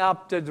lighting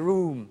up the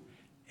room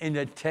in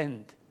the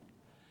tent.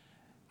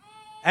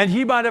 And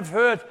he might have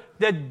heard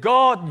that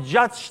God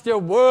judged the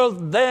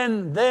world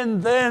then.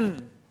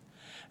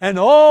 And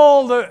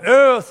all the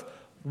earth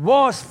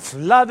was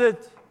flooded.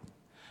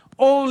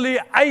 Only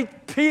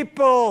 8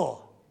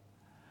 people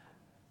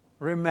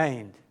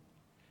remained.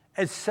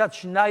 At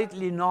such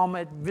nightly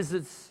normal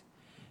visits,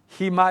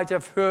 he might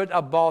have heard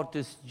about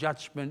this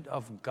judgment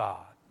of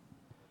God.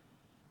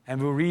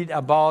 And we read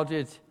about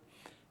it,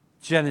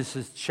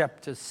 Genesis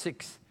chapter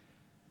 6,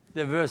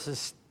 the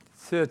verses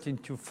 13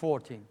 to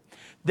 14.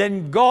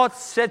 Then God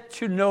said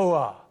to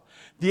Noah,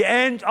 the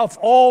end of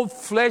all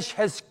flesh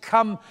has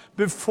come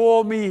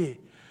before me,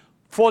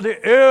 for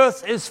the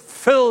earth is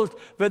filled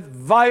with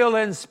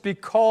violence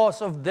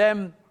because of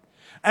them.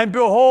 And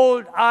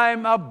behold, I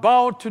am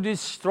about to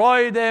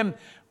destroy them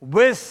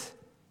with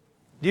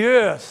the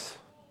earth.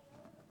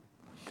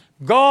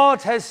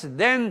 God has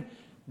then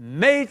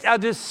made a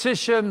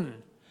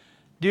decision,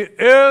 the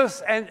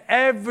earth and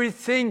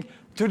everything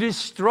to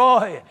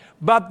destroy.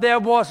 But there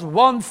was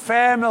one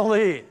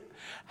family,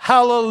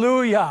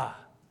 hallelujah,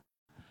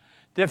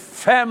 the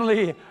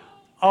family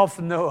of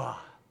Noah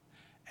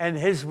and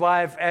his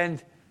wife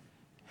and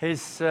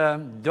his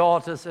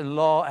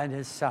daughters-in-law and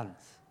his sons.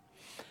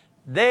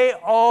 They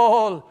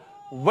all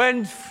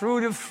went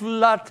through the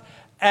flood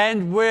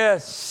and were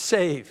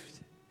saved.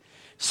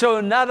 So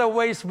in other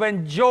ways,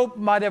 when Job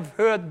might have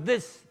heard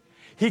this,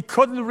 he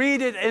couldn't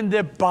read it in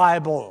the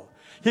Bible.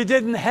 He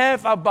didn't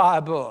have a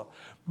Bible.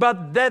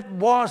 But that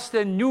was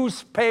the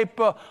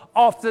newspaper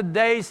of the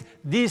days.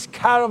 These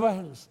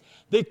caravans,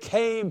 they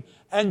came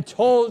and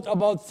told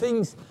about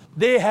things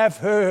they have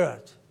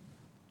heard.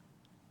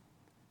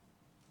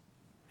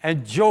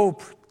 And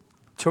Job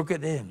took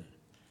it in.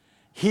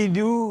 He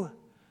knew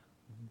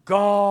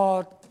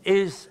God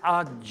is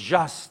a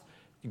just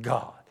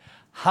God.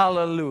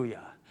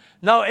 Hallelujah.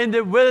 Now in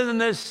the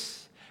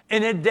wilderness,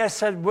 in a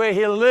desert where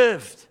he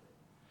lived,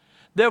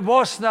 there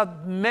were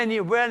not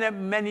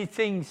many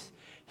things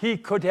he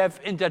could have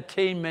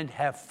entertainment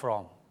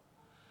from.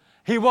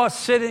 He was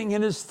sitting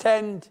in his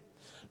tent,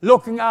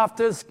 looking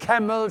after his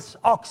camels,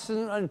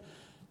 oxen,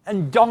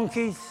 and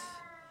donkeys,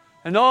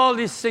 and all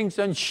these things,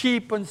 and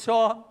sheep and so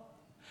on.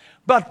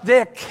 But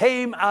there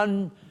came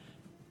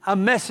a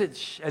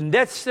message, and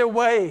that's the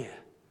way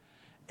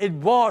it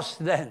was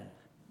then.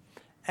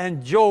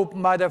 And Job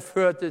might have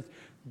heard it.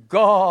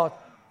 God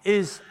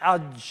is a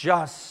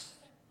just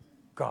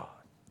God.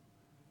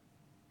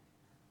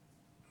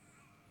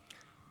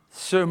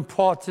 So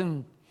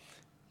important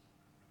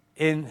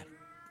in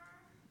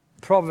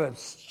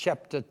Proverbs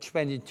chapter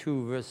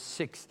 22, verse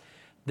 6,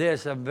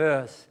 there's a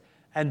verse,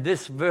 and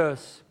this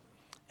verse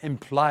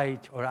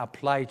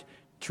applied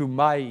to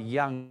my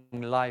young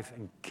life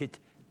and kid,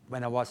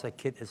 when I was a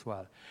kid as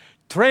well.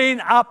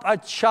 Train up a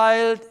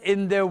child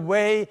in the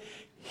way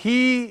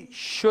he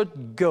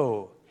should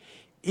go,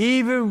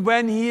 even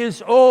when he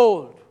is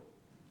old.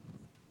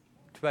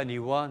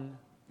 21,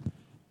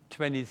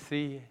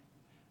 23,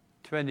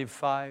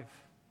 25,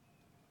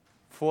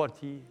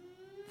 40,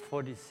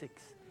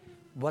 46.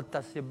 What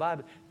does the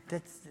Bible?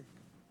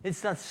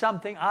 It's not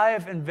something I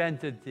have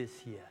invented this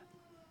year.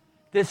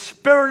 The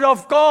Spirit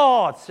of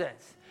God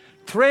says,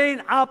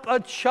 train up a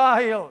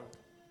child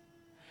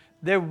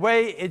the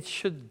way it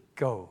should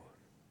go.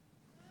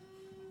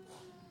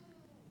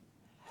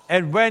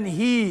 And when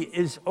he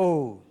is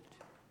old,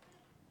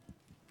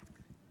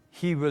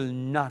 he will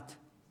not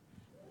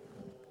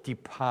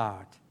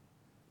depart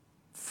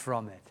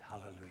from it.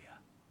 Hallelujah.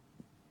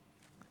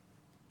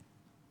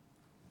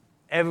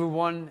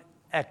 Everyone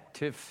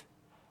active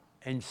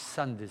in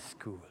Sunday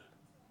school,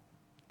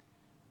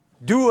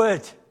 do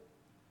it.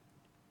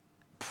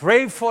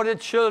 Pray for the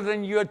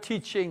children you're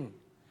teaching.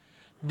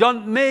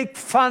 Don't make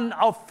fun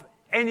of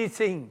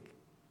anything.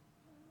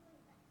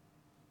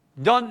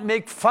 Don't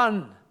make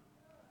fun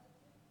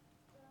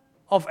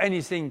of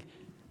anything.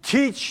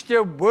 Teach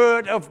the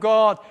Word of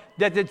God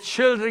that the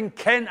children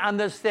can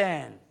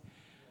understand.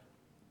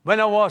 When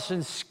I was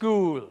in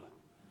school,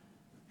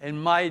 in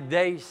my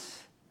days,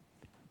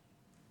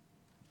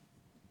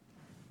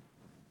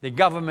 the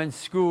government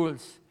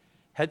schools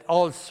had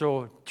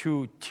also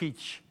to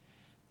teach,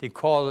 they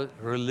call it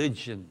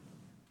religion.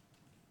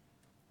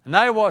 And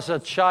I was a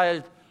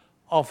child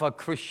of a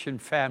Christian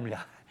family.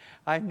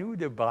 I knew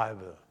the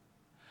Bible.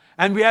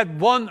 And we had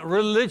one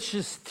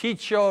religious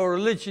teacher or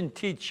religion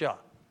teacher.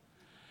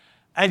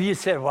 And he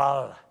said,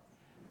 well,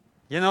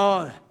 you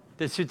know,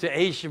 the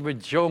situation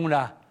with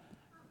Jonah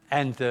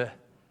and the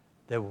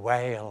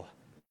whale,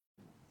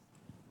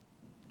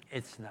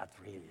 it's not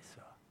really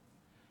so.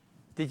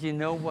 Did you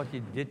know what he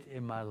did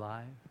in my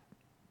life?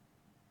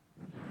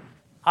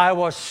 I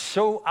was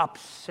so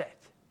upset.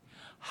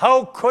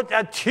 How could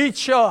a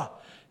teacher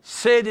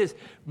say this?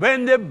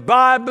 When the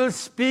Bible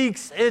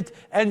speaks it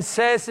and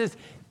says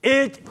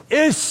it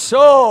is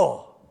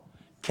so.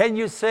 Can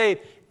you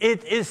say,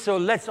 it is so?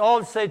 Let's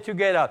all say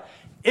together,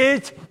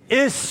 it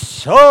is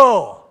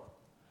so.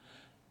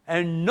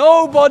 And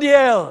nobody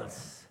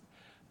else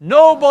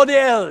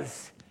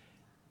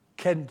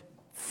can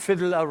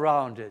fiddle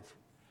around it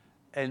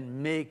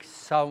and make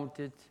sound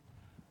it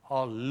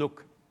or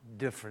look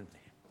differently.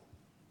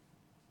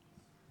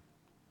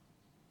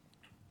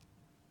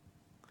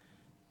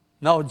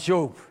 Now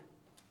Job,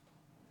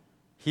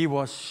 he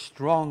was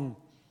strong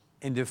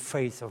in the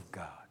faith of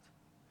God.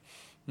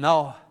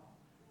 Now,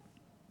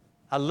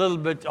 a little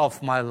bit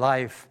of my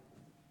life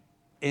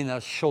in a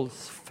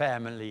Schulz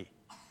family.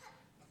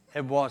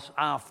 It was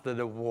after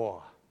the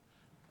war.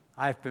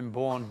 I've been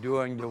born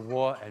during the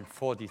war in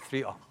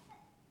 43. Oh,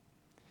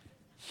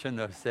 shouldn't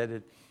have said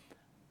it.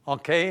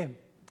 Okay?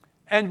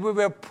 And we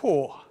were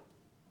poor.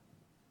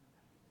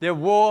 The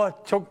war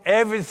took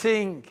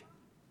everything.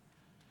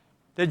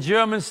 The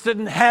Germans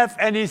didn't have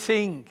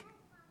anything.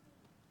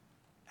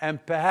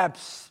 And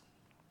perhaps,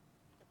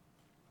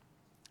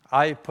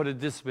 I put it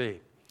this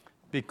way,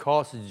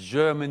 because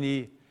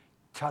Germany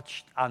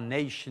touched a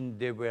nation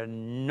they were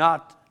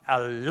not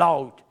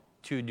allowed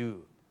to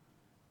do,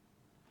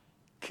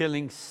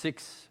 killing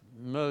 6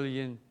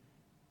 million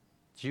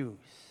Jews.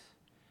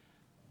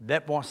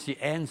 That was the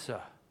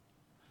answer.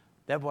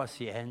 That was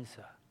the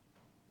answer.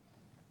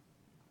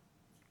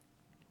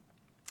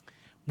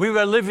 We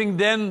were living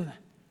then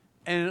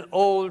in an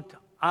old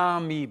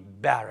army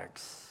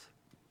barracks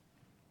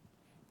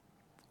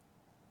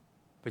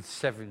with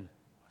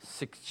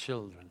 6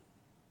 children.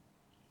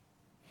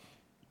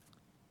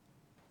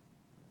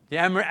 The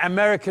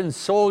American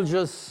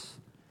soldiers,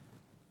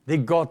 they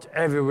got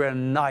everywhere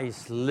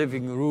nice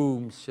living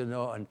rooms,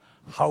 and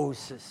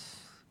houses.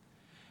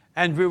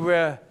 And we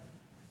were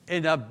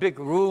in a big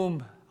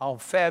room. Our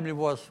family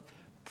was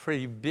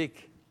pretty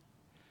big.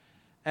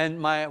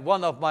 And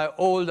one of my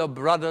older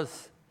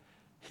brothers,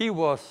 he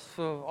was,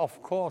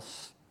 of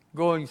course,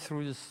 going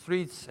through the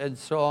streets and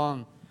so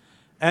on.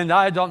 And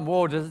I don't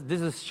know, this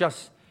is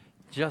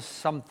just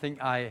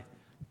something I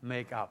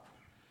make up.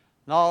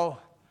 Now,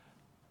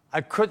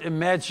 I could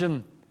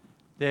imagine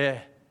the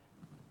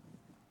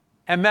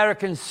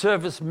American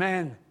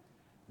servicemen,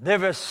 they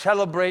were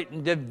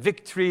celebrating the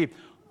victory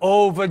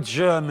over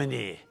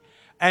Germany.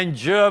 And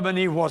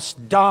Germany was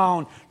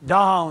down,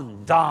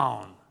 down,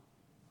 down.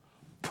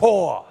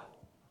 Poor.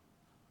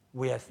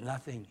 We have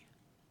nothing.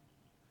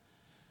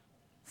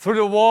 Through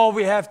the war,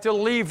 we have to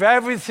leave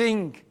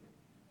everything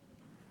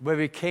where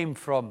we came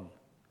from.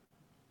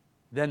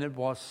 Then it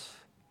was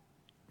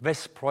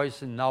West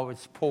Preußen, now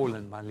it's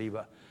Poland, my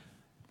lieber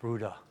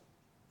Bruder.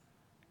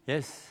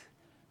 Yes,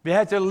 we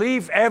had to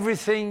leave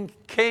everything,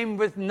 came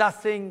with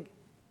nothing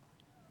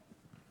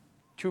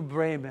to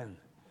Bremen.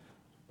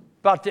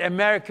 But the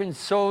American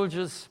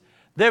soldiers,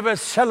 they were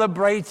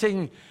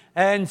celebrating,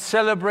 and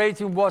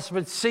celebrating was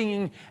with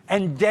singing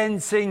and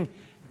dancing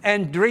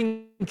and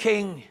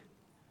drinking.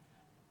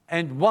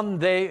 And one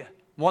day,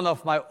 one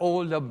of my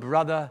older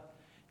brother,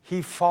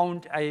 he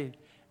found an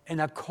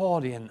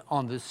accordion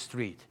on the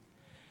street.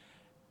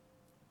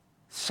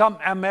 Some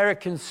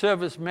American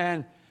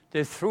servicemen,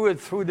 they threw it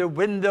through the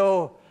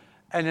window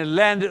and it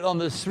landed on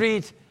the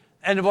street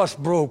and it was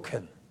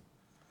broken.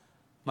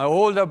 My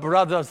older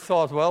brother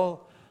thought,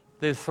 well,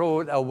 they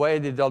throw it away,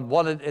 they don't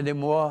want it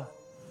anymore.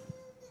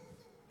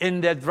 In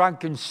their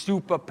drunken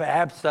stupor,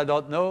 perhaps, I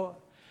don't know.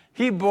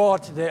 He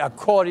brought the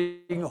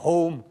accordion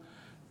home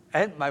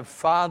and my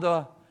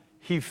father,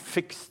 he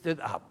fixed it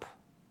up.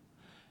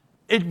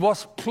 It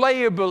was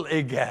playable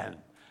again.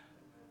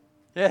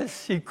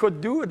 Yes, he could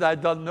do it, I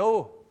don't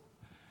know.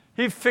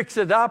 He fixed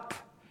it up,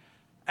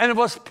 and it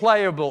was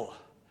playable.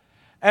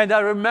 And I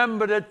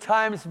remember the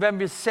times when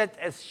we sat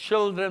as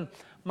children,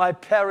 my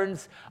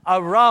parents,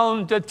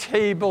 around the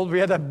table. We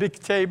had a big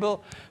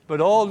table,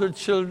 but all the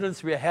children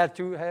we had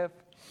to have.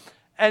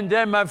 And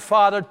then my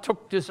father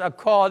took this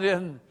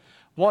accordion.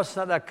 Was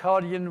that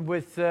accordion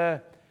with,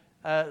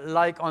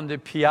 like on the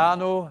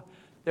piano,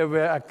 there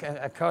were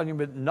accordion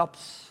with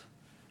knobs,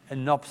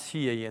 and knobs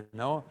here,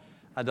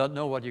 I don't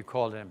know what you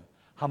call them.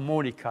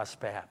 Harmonicas,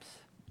 perhaps.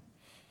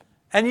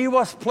 And he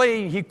was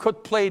playing, he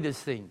could play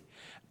this thing.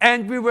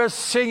 And we were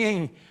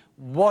singing.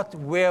 What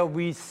were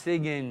we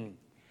singing?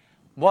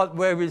 What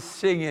were we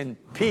singing?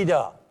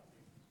 Peter,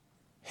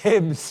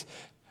 hymns.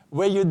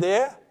 Were you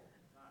there?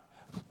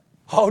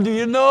 How do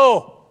you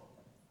know?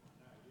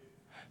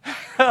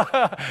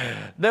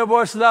 There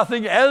was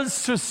nothing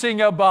else to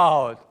sing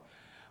about.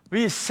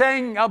 We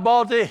sang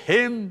about the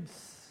hymns.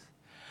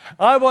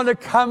 I want to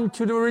come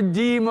to the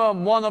Redeemer,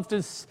 one of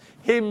the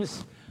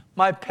hymns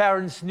my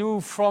parents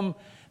knew from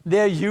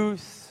their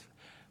youth.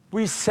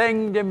 We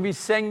sang them.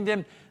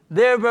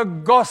 They were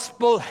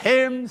gospel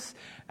hymns,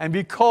 and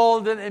we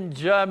called them in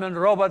German,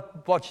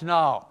 Robert, watch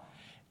now,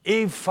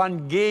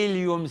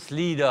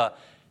 Evangeliumslieder.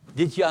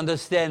 Did you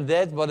understand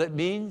that, what it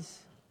means?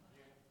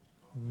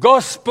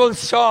 Gospel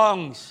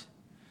songs.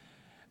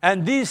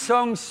 And these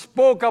songs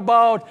spoke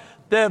about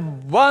the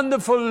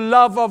wonderful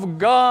love of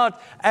God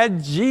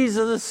and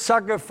Jesus'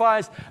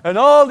 sacrifice and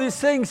all these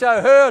things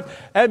I heard,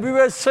 and we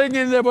were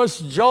singing. There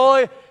was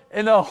joy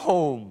in a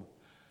home.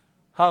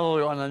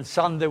 Hallelujah. And on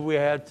Sunday we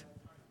had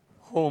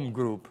home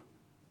group.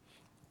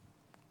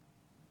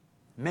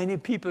 Many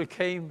people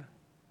came.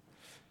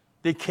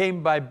 They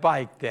came by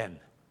bike then.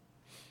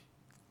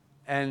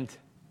 And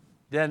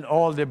then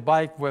all the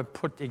bike were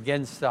put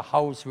against the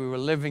house we were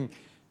living,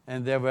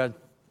 and there were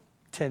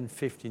 10,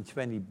 15,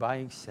 20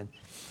 bikes, and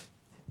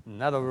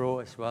another row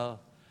as well.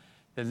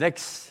 The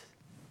next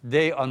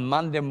day, on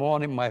Monday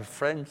morning, my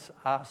friends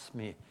asked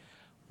me,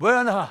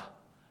 Werner,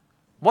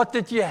 what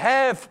did you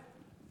have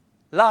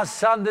last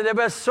Sunday? There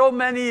were so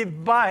many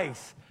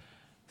bikes.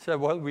 I said,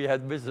 well, we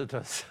had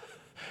visitors.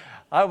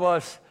 I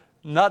was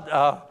not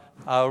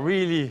a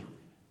really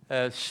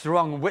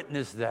strong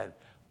witness then.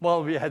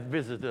 Well, we had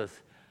visitors.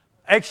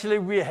 Actually,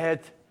 we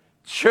had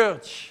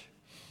church,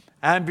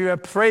 and we were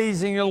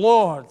praising the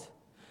Lord.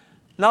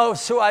 Now,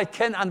 so I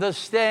can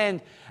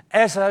understand,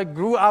 as I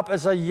grew up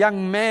as a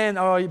young man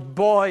or a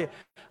boy,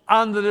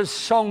 under the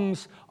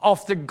songs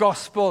of the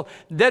gospel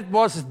that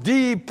was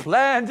deep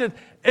planted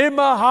in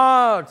my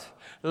heart.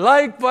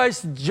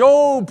 Likewise,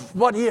 Job,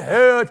 what he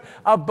heard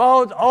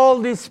about all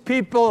these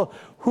people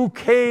who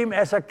came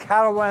as a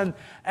caravan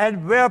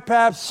and were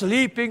perhaps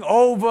sleeping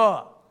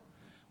over.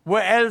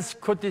 Where else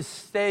could they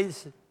stay?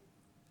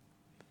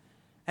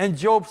 And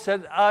Job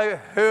said, I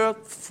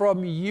heard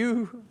from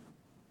you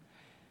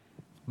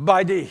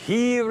by the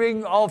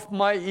hearing of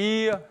my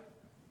ear.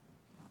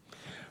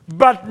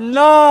 But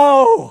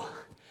now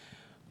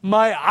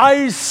my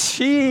eyes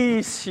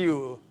sees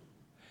you.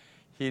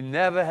 He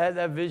never had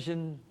a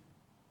vision.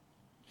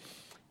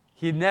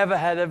 He never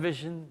had a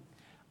vision.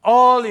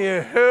 All he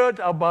heard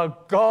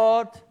about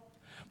God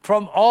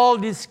from all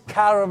these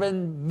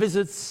caravan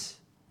visits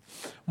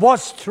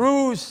was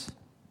truth.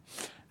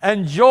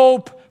 And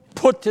Job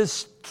put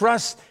his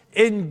trust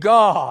in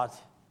God.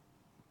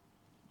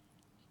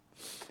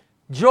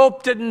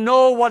 Job didn't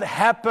know what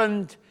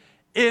happened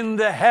in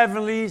the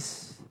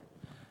heavenlies.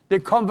 The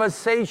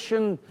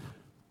conversation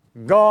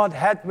God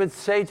had with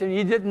Satan,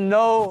 he didn't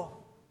know.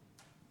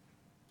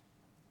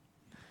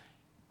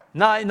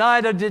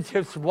 Neither did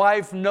his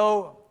wife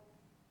know.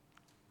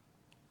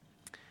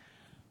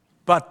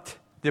 But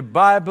the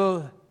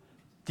Bible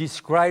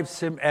describes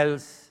him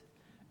as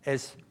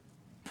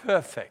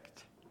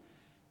perfect.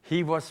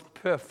 He was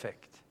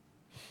perfect.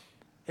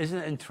 Isn't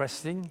it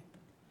interesting?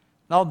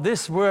 Now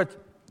this word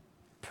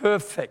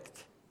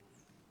perfect,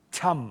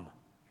 tam,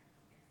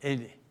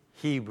 in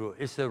Hebrew,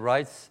 is the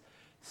right,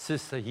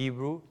 Sister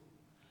Hebrew?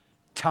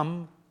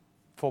 Tam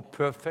for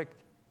perfect?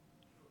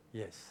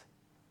 Yes.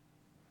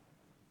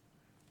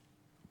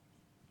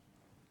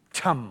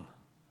 Tam.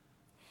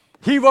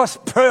 He was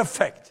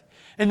perfect.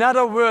 In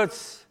other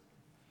words,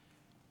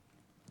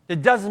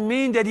 it doesn't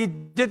mean that he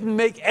didn't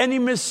make any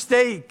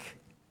mistake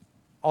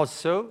or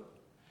so,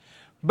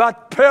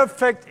 but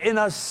perfect in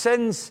a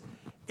sense,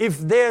 if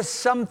there's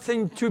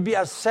something to be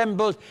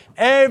assembled,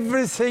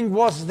 everything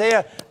was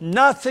there,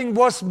 nothing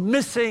was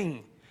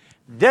missing.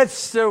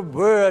 That's the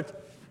word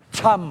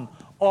tam,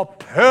 or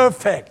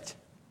perfect.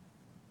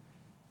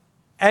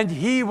 And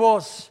he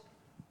was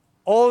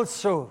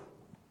also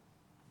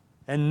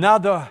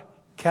another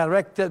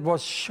character that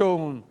was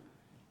shown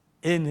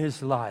in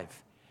his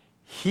life.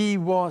 He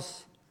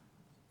was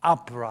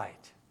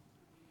upright.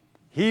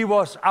 He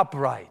was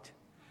upright.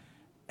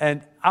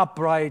 And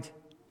upright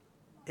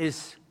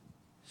is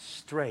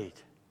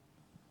straight.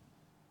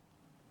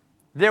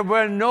 There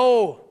were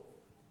no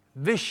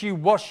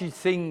wishy-washy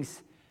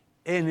things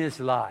in his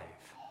life.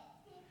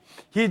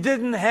 He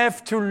didn't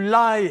have to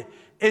lie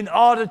in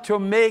order to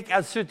make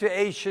a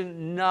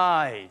situation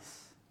nice.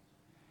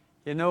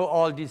 You know,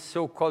 all these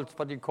so-called,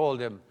 what do you call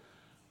them?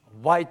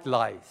 White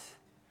lies.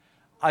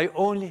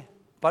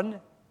 Pardon?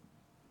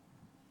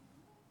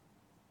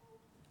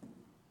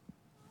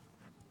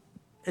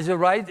 Is it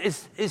right?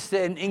 Is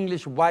there in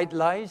English white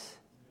lies?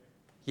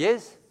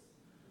 Yes?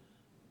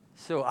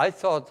 So I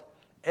thought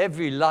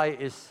every lie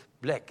is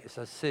black, is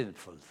a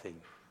sinful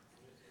thing.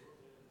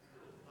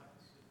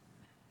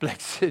 Black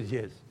sin,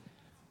 yes.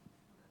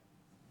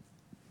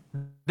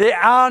 There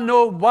are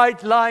no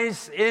white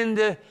lies in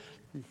the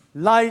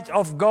light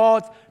of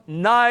God.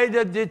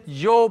 Neither did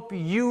Job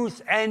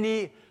use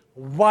any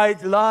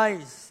white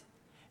lies.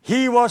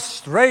 He was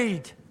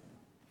straight.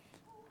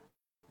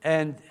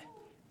 And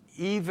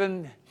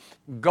even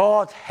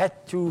God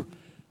had to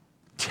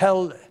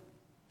tell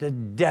the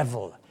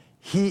devil,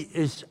 he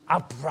is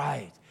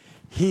upright.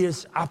 He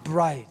is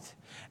upright.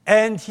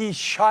 And he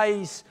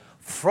shies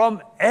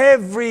from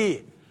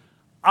every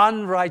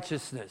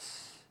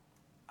unrighteousness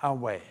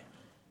away.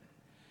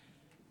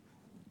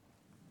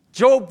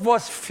 Job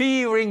was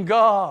fearing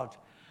God.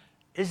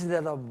 Isn't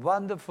that a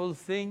wonderful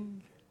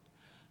thing?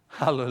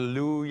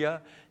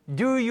 Hallelujah.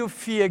 Do you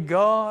fear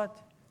God?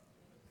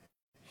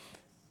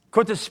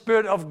 Could the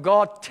Spirit of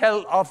God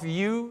tell of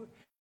you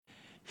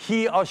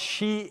he or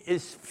she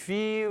is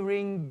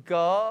fearing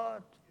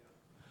God?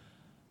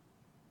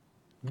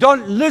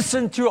 Don't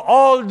listen to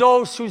all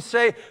those who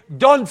say,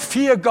 don't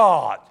fear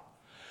God.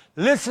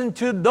 Listen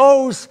to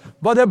those,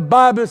 but the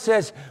Bible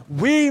says,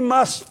 we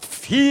must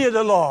fear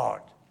the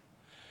Lord.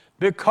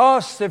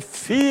 Because the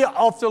fear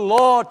of the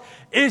Lord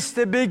is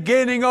the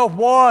beginning of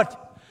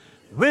what?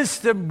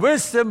 Wisdom,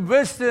 wisdom,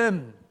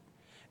 wisdom.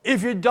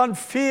 If you don't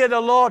fear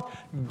the Lord,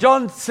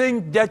 don't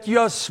think that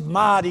you're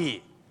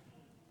smarty.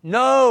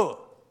 No.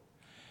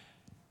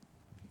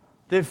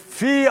 The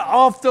fear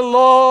of the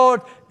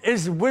Lord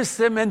is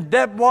wisdom, and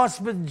that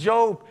was with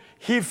Job.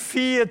 He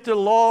feared the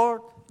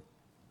Lord.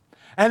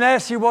 And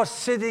as he was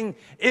sitting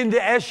in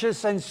the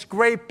ashes and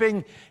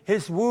scraping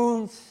his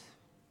wounds,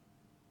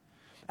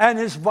 and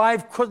his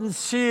wife couldn't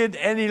see it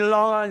any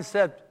longer and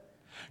said,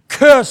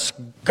 curse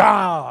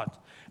God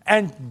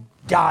and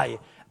die.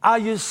 Are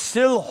you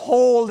still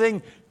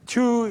holding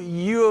to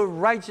your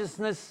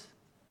righteousness?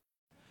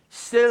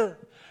 Still,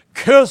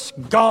 curse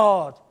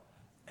God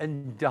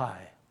and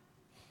die.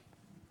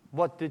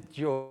 What did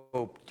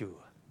Job do?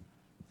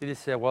 Did he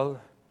say, well,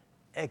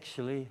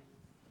 actually,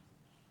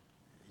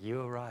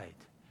 you're right.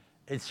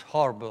 It's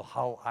horrible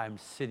how I'm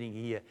sitting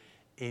here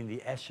in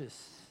the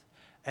ashes,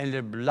 and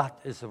the blood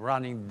is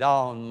running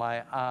down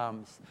my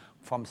arms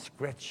from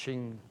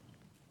scratching.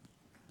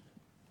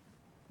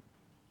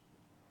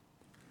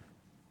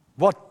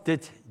 What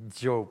did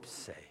Job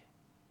say?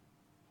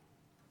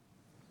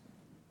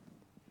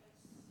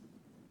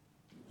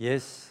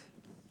 Yes,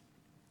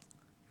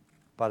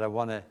 but I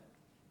want to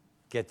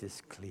get this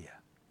clear.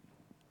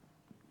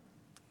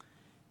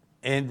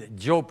 In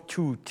Job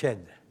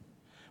 2:10,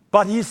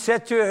 but he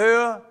said to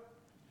her,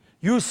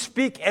 you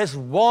speak as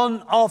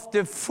one of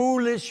the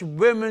foolish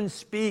women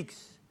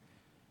speaks.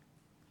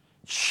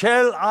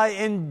 Shall I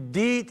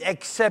indeed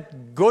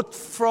accept good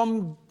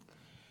from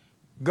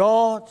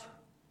God?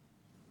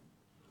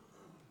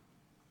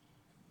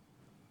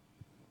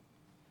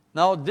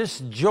 Now this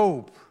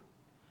Job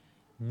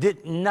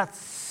did not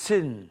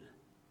sin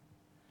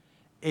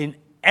in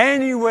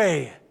any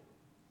way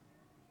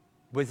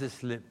with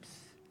his lips.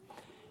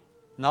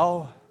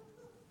 Now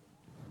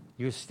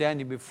you're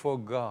standing before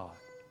God.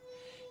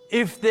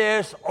 If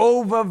there's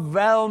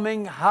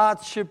overwhelming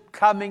hardship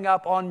coming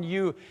up on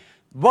you,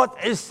 what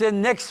is the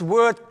next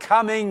word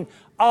coming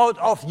out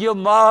of your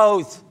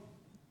mouth?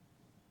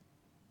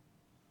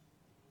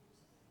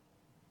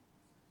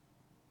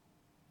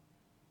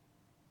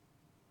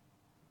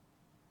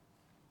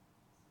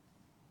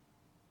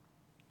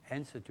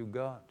 Answer to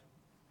God.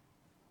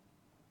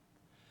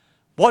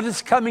 What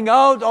is coming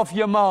out of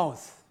your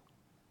mouth?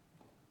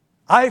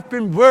 I've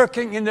been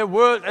working in the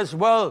world as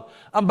well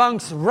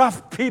amongst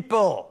rough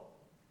people.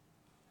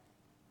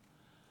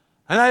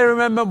 And I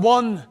remember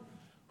one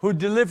who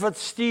delivered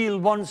steel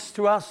once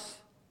to us.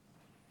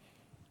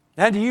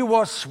 And he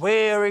was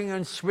swearing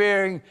and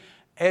swearing,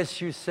 as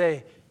you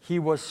say, he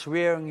was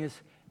swearing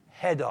his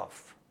head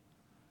off.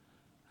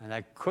 And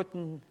I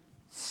couldn't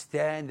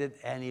stand it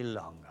any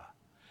longer.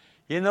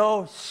 You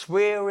know,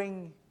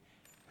 swearing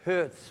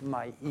hurts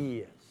my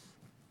ears.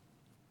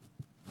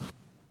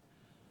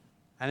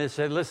 And I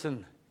said,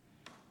 listen,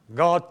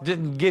 God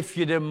didn't give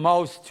you the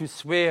mouth to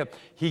swear.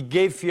 He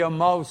gave you a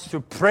mouth to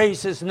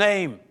praise His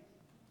name.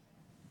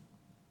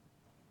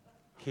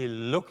 He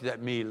looked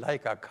at me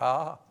like a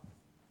car.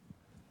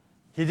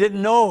 He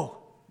didn't know.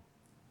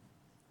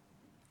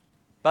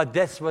 But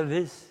that's what it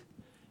is.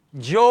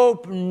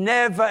 Job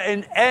never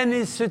in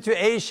any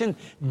situation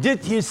did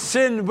he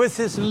sin with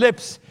his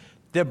lips,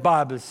 the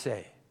Bible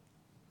says.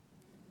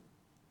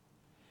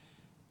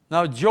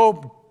 Now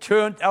Job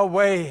turned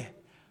away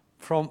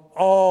from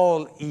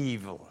all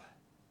evil.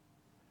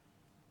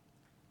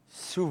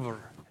 Suver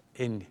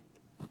in,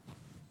 I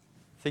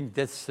think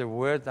that's the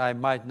word, I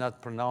might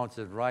not pronounce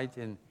it right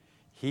in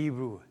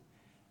Hebrew.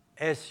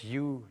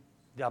 S-U-W-R.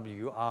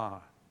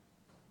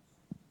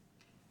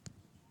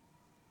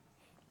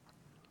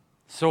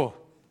 So,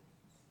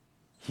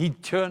 he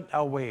turned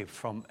away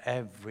from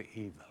every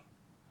evil.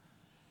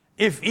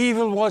 If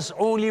evil was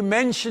only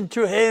mentioned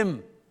to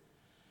him,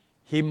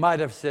 he might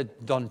have said,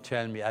 don't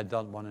tell me, I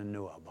don't want to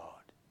know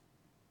about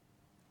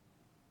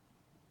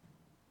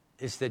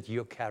it. Is that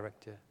your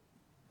character?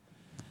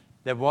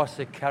 There was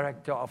the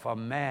character of a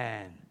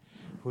man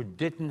who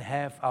didn't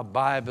have a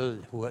Bible,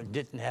 who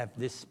didn't have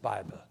this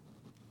Bible.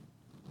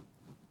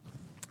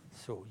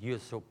 So you're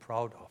so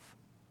proud of.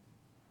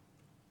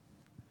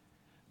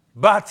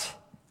 But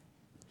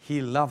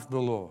he loved the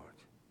Lord.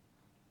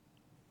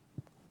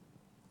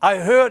 I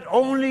heard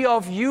only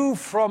of you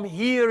from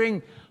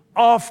hearing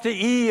of the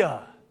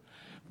ear.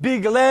 Be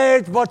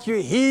glad what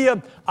you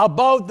hear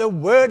about the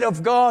Word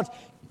of God.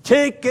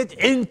 Take it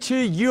into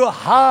your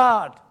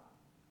heart.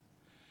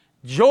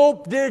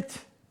 Job did.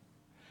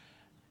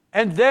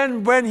 And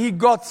then when he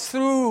got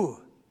through,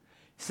 he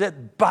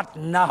said, but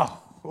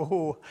now,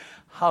 oh,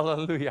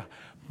 hallelujah,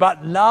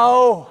 but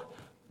now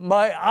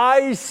my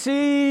eye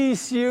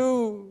sees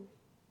you.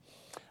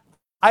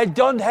 I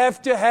don't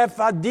have to have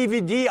a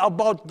DVD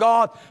about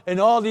God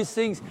and all these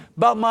things,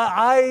 but my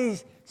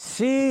eyes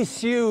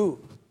sees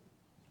you.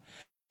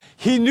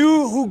 He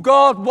knew who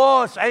God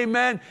was,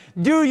 amen.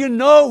 Do you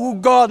know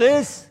who God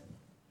is?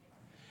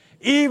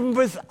 Even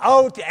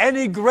without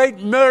any great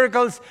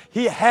miracles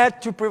he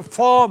had to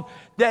perform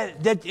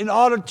that in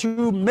order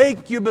to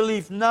make you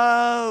believe.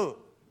 No.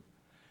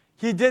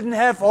 He didn't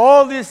have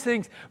all these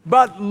things,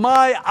 but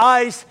my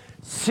eyes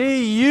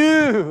see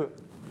you.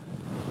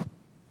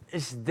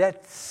 Is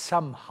that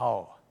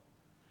somehow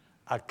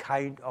a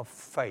kind of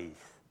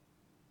faith?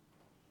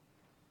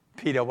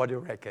 Peter, what do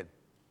you reckon?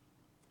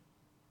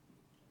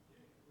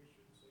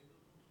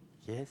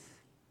 Yes?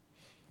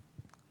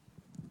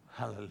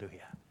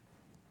 Hallelujah.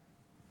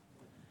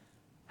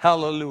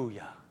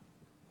 Hallelujah.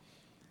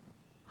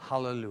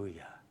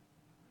 Hallelujah.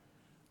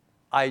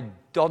 I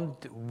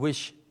don't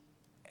wish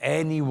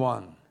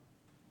anyone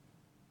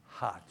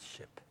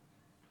hardship.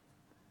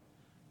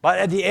 But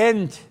at the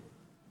end,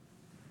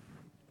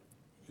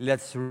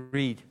 let's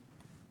read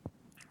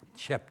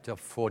chapter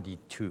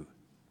 42.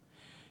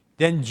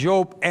 Then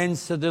Job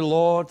answered the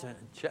Lord,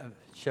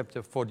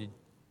 chapter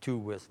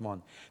 42, verse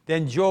 1.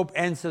 Then Job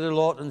answered the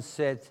Lord and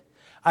said,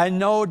 I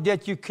know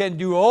that you can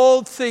do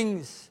all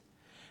things,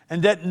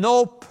 and that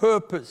no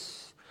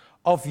purpose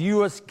of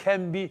yours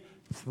can be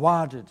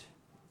thwarted.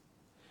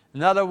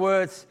 In other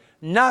words,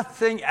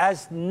 nothing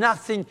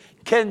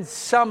can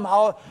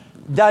somehow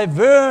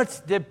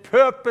divert the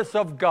purpose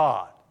of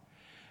God.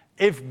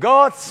 If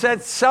God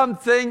said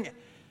something,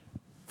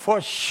 for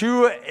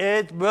sure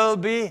it will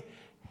be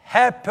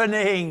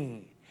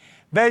happening.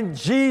 When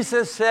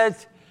Jesus said,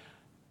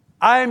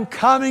 I'm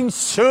coming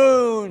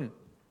soon,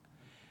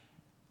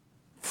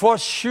 for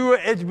sure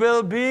it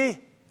will be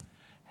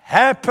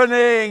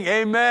happening.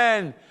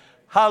 Amen.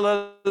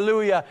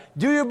 Hallelujah.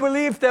 Do you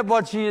believe that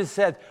what Jesus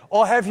said?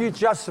 Or have you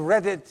just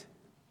read it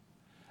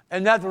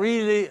and not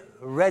really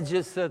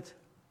registered?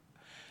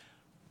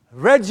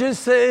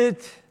 Register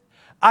it.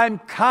 I'm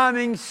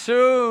coming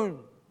soon.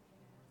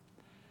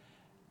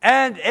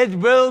 And it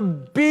will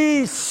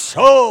be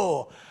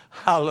so.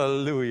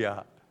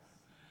 Hallelujah.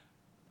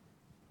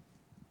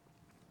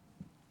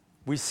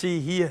 We see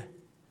here,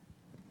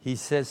 he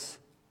says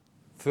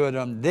further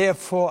on,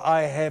 therefore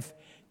I have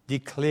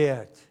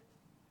declared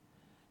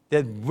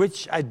that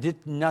which I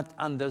did not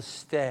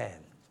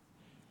understand,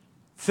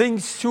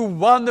 things too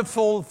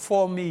wonderful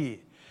for me,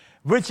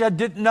 which I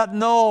did not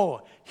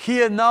know,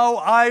 here now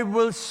I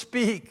will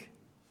speak.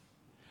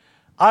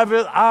 I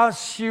will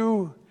ask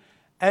you,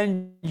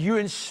 and you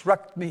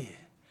instruct me.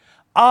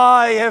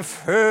 I have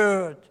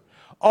heard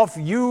of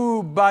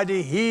you by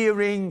the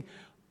hearing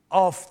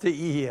of the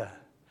ear,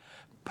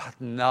 but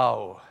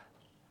now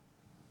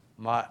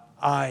my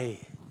eye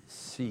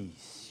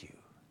sees you.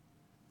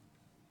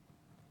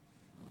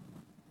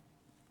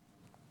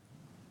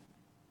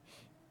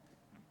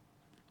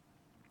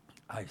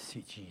 I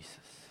see Jesus.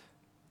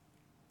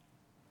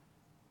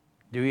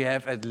 Do you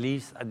have at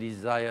least a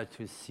desire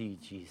to see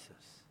Jesus?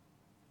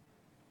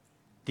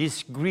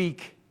 This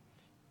Greek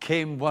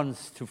came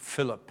once to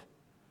Philip,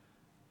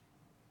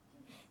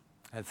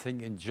 I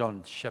think in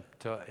John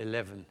chapter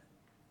 11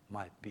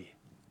 might be.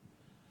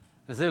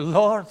 He said,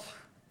 Lord,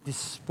 this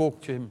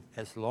spoke to him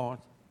as Lord.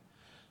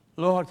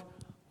 Lord,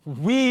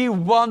 we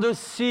want to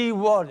see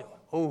what?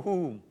 Oh,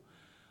 whom?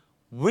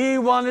 We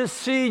want to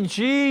see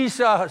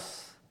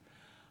Jesus.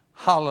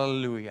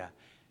 Hallelujah.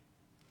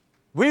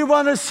 We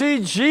want to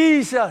see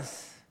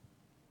Jesus.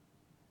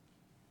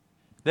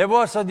 There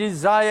was a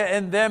desire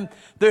in them.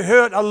 They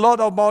heard a lot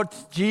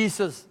about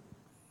Jesus.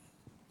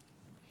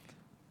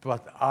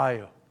 But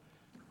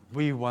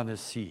we want to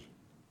see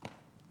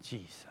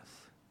Jesus.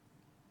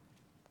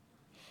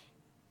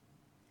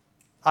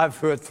 I've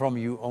heard from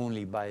you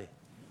only by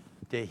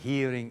the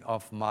hearing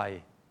of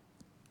my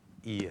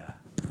ear.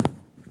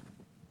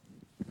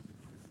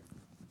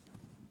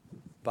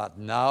 But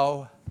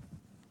now,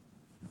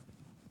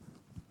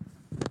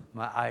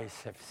 my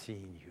eyes have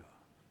seen you.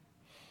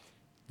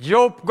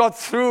 Job got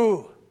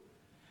through.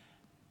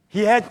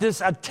 He had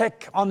this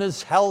attack on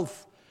his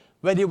health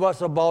when he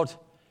was about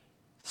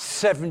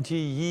 70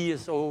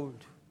 years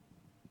old.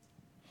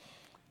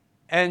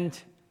 And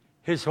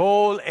his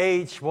whole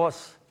age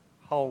was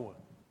how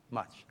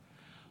much?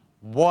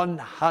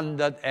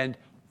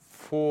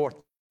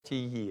 140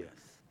 years.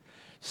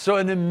 So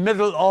in the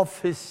middle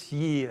of his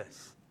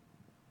years,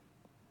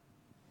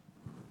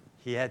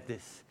 he had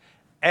this.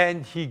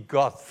 And he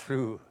got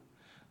through.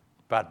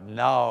 But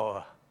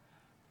now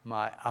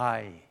my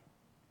eye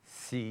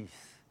sees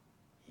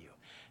you.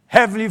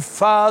 Heavenly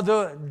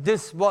Father,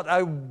 this is what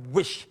I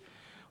wish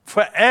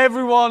for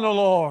everyone, O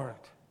Lord.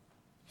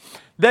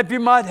 That we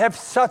might have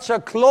such a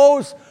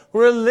close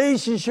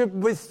relationship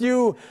with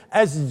you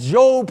as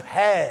Job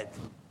had.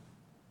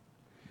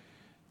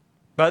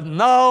 But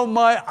now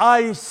my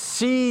eye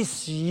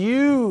sees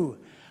you.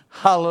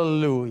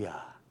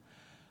 Hallelujah.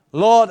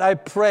 Lord, I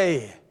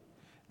pray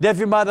that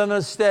we might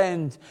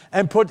understand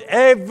and put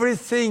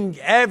everything,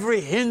 every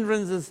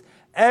hindrances,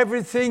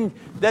 everything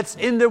that's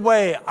in the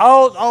way,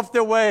 out of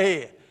the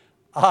way.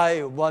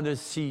 I want to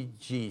see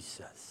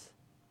Jesus.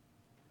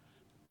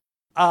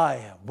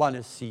 I want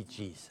to see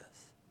Jesus.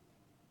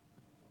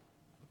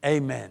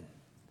 Amen.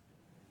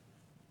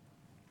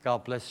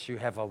 God bless you.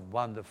 Have a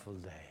wonderful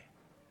day.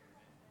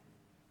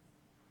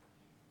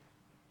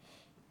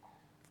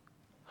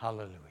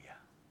 Hallelujah.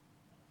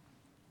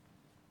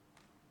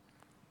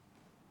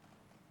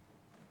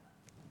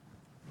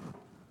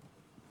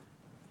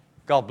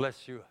 God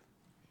bless you.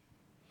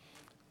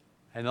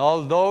 And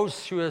all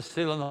those who are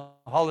still on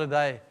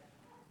holiday,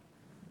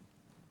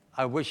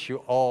 I wish you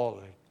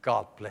all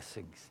God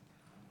blessings.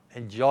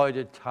 Enjoy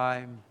the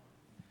time.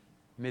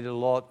 May the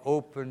Lord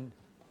open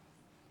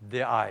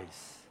their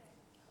eyes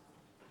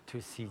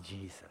to see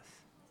Jesus.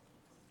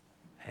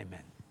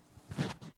 Amen.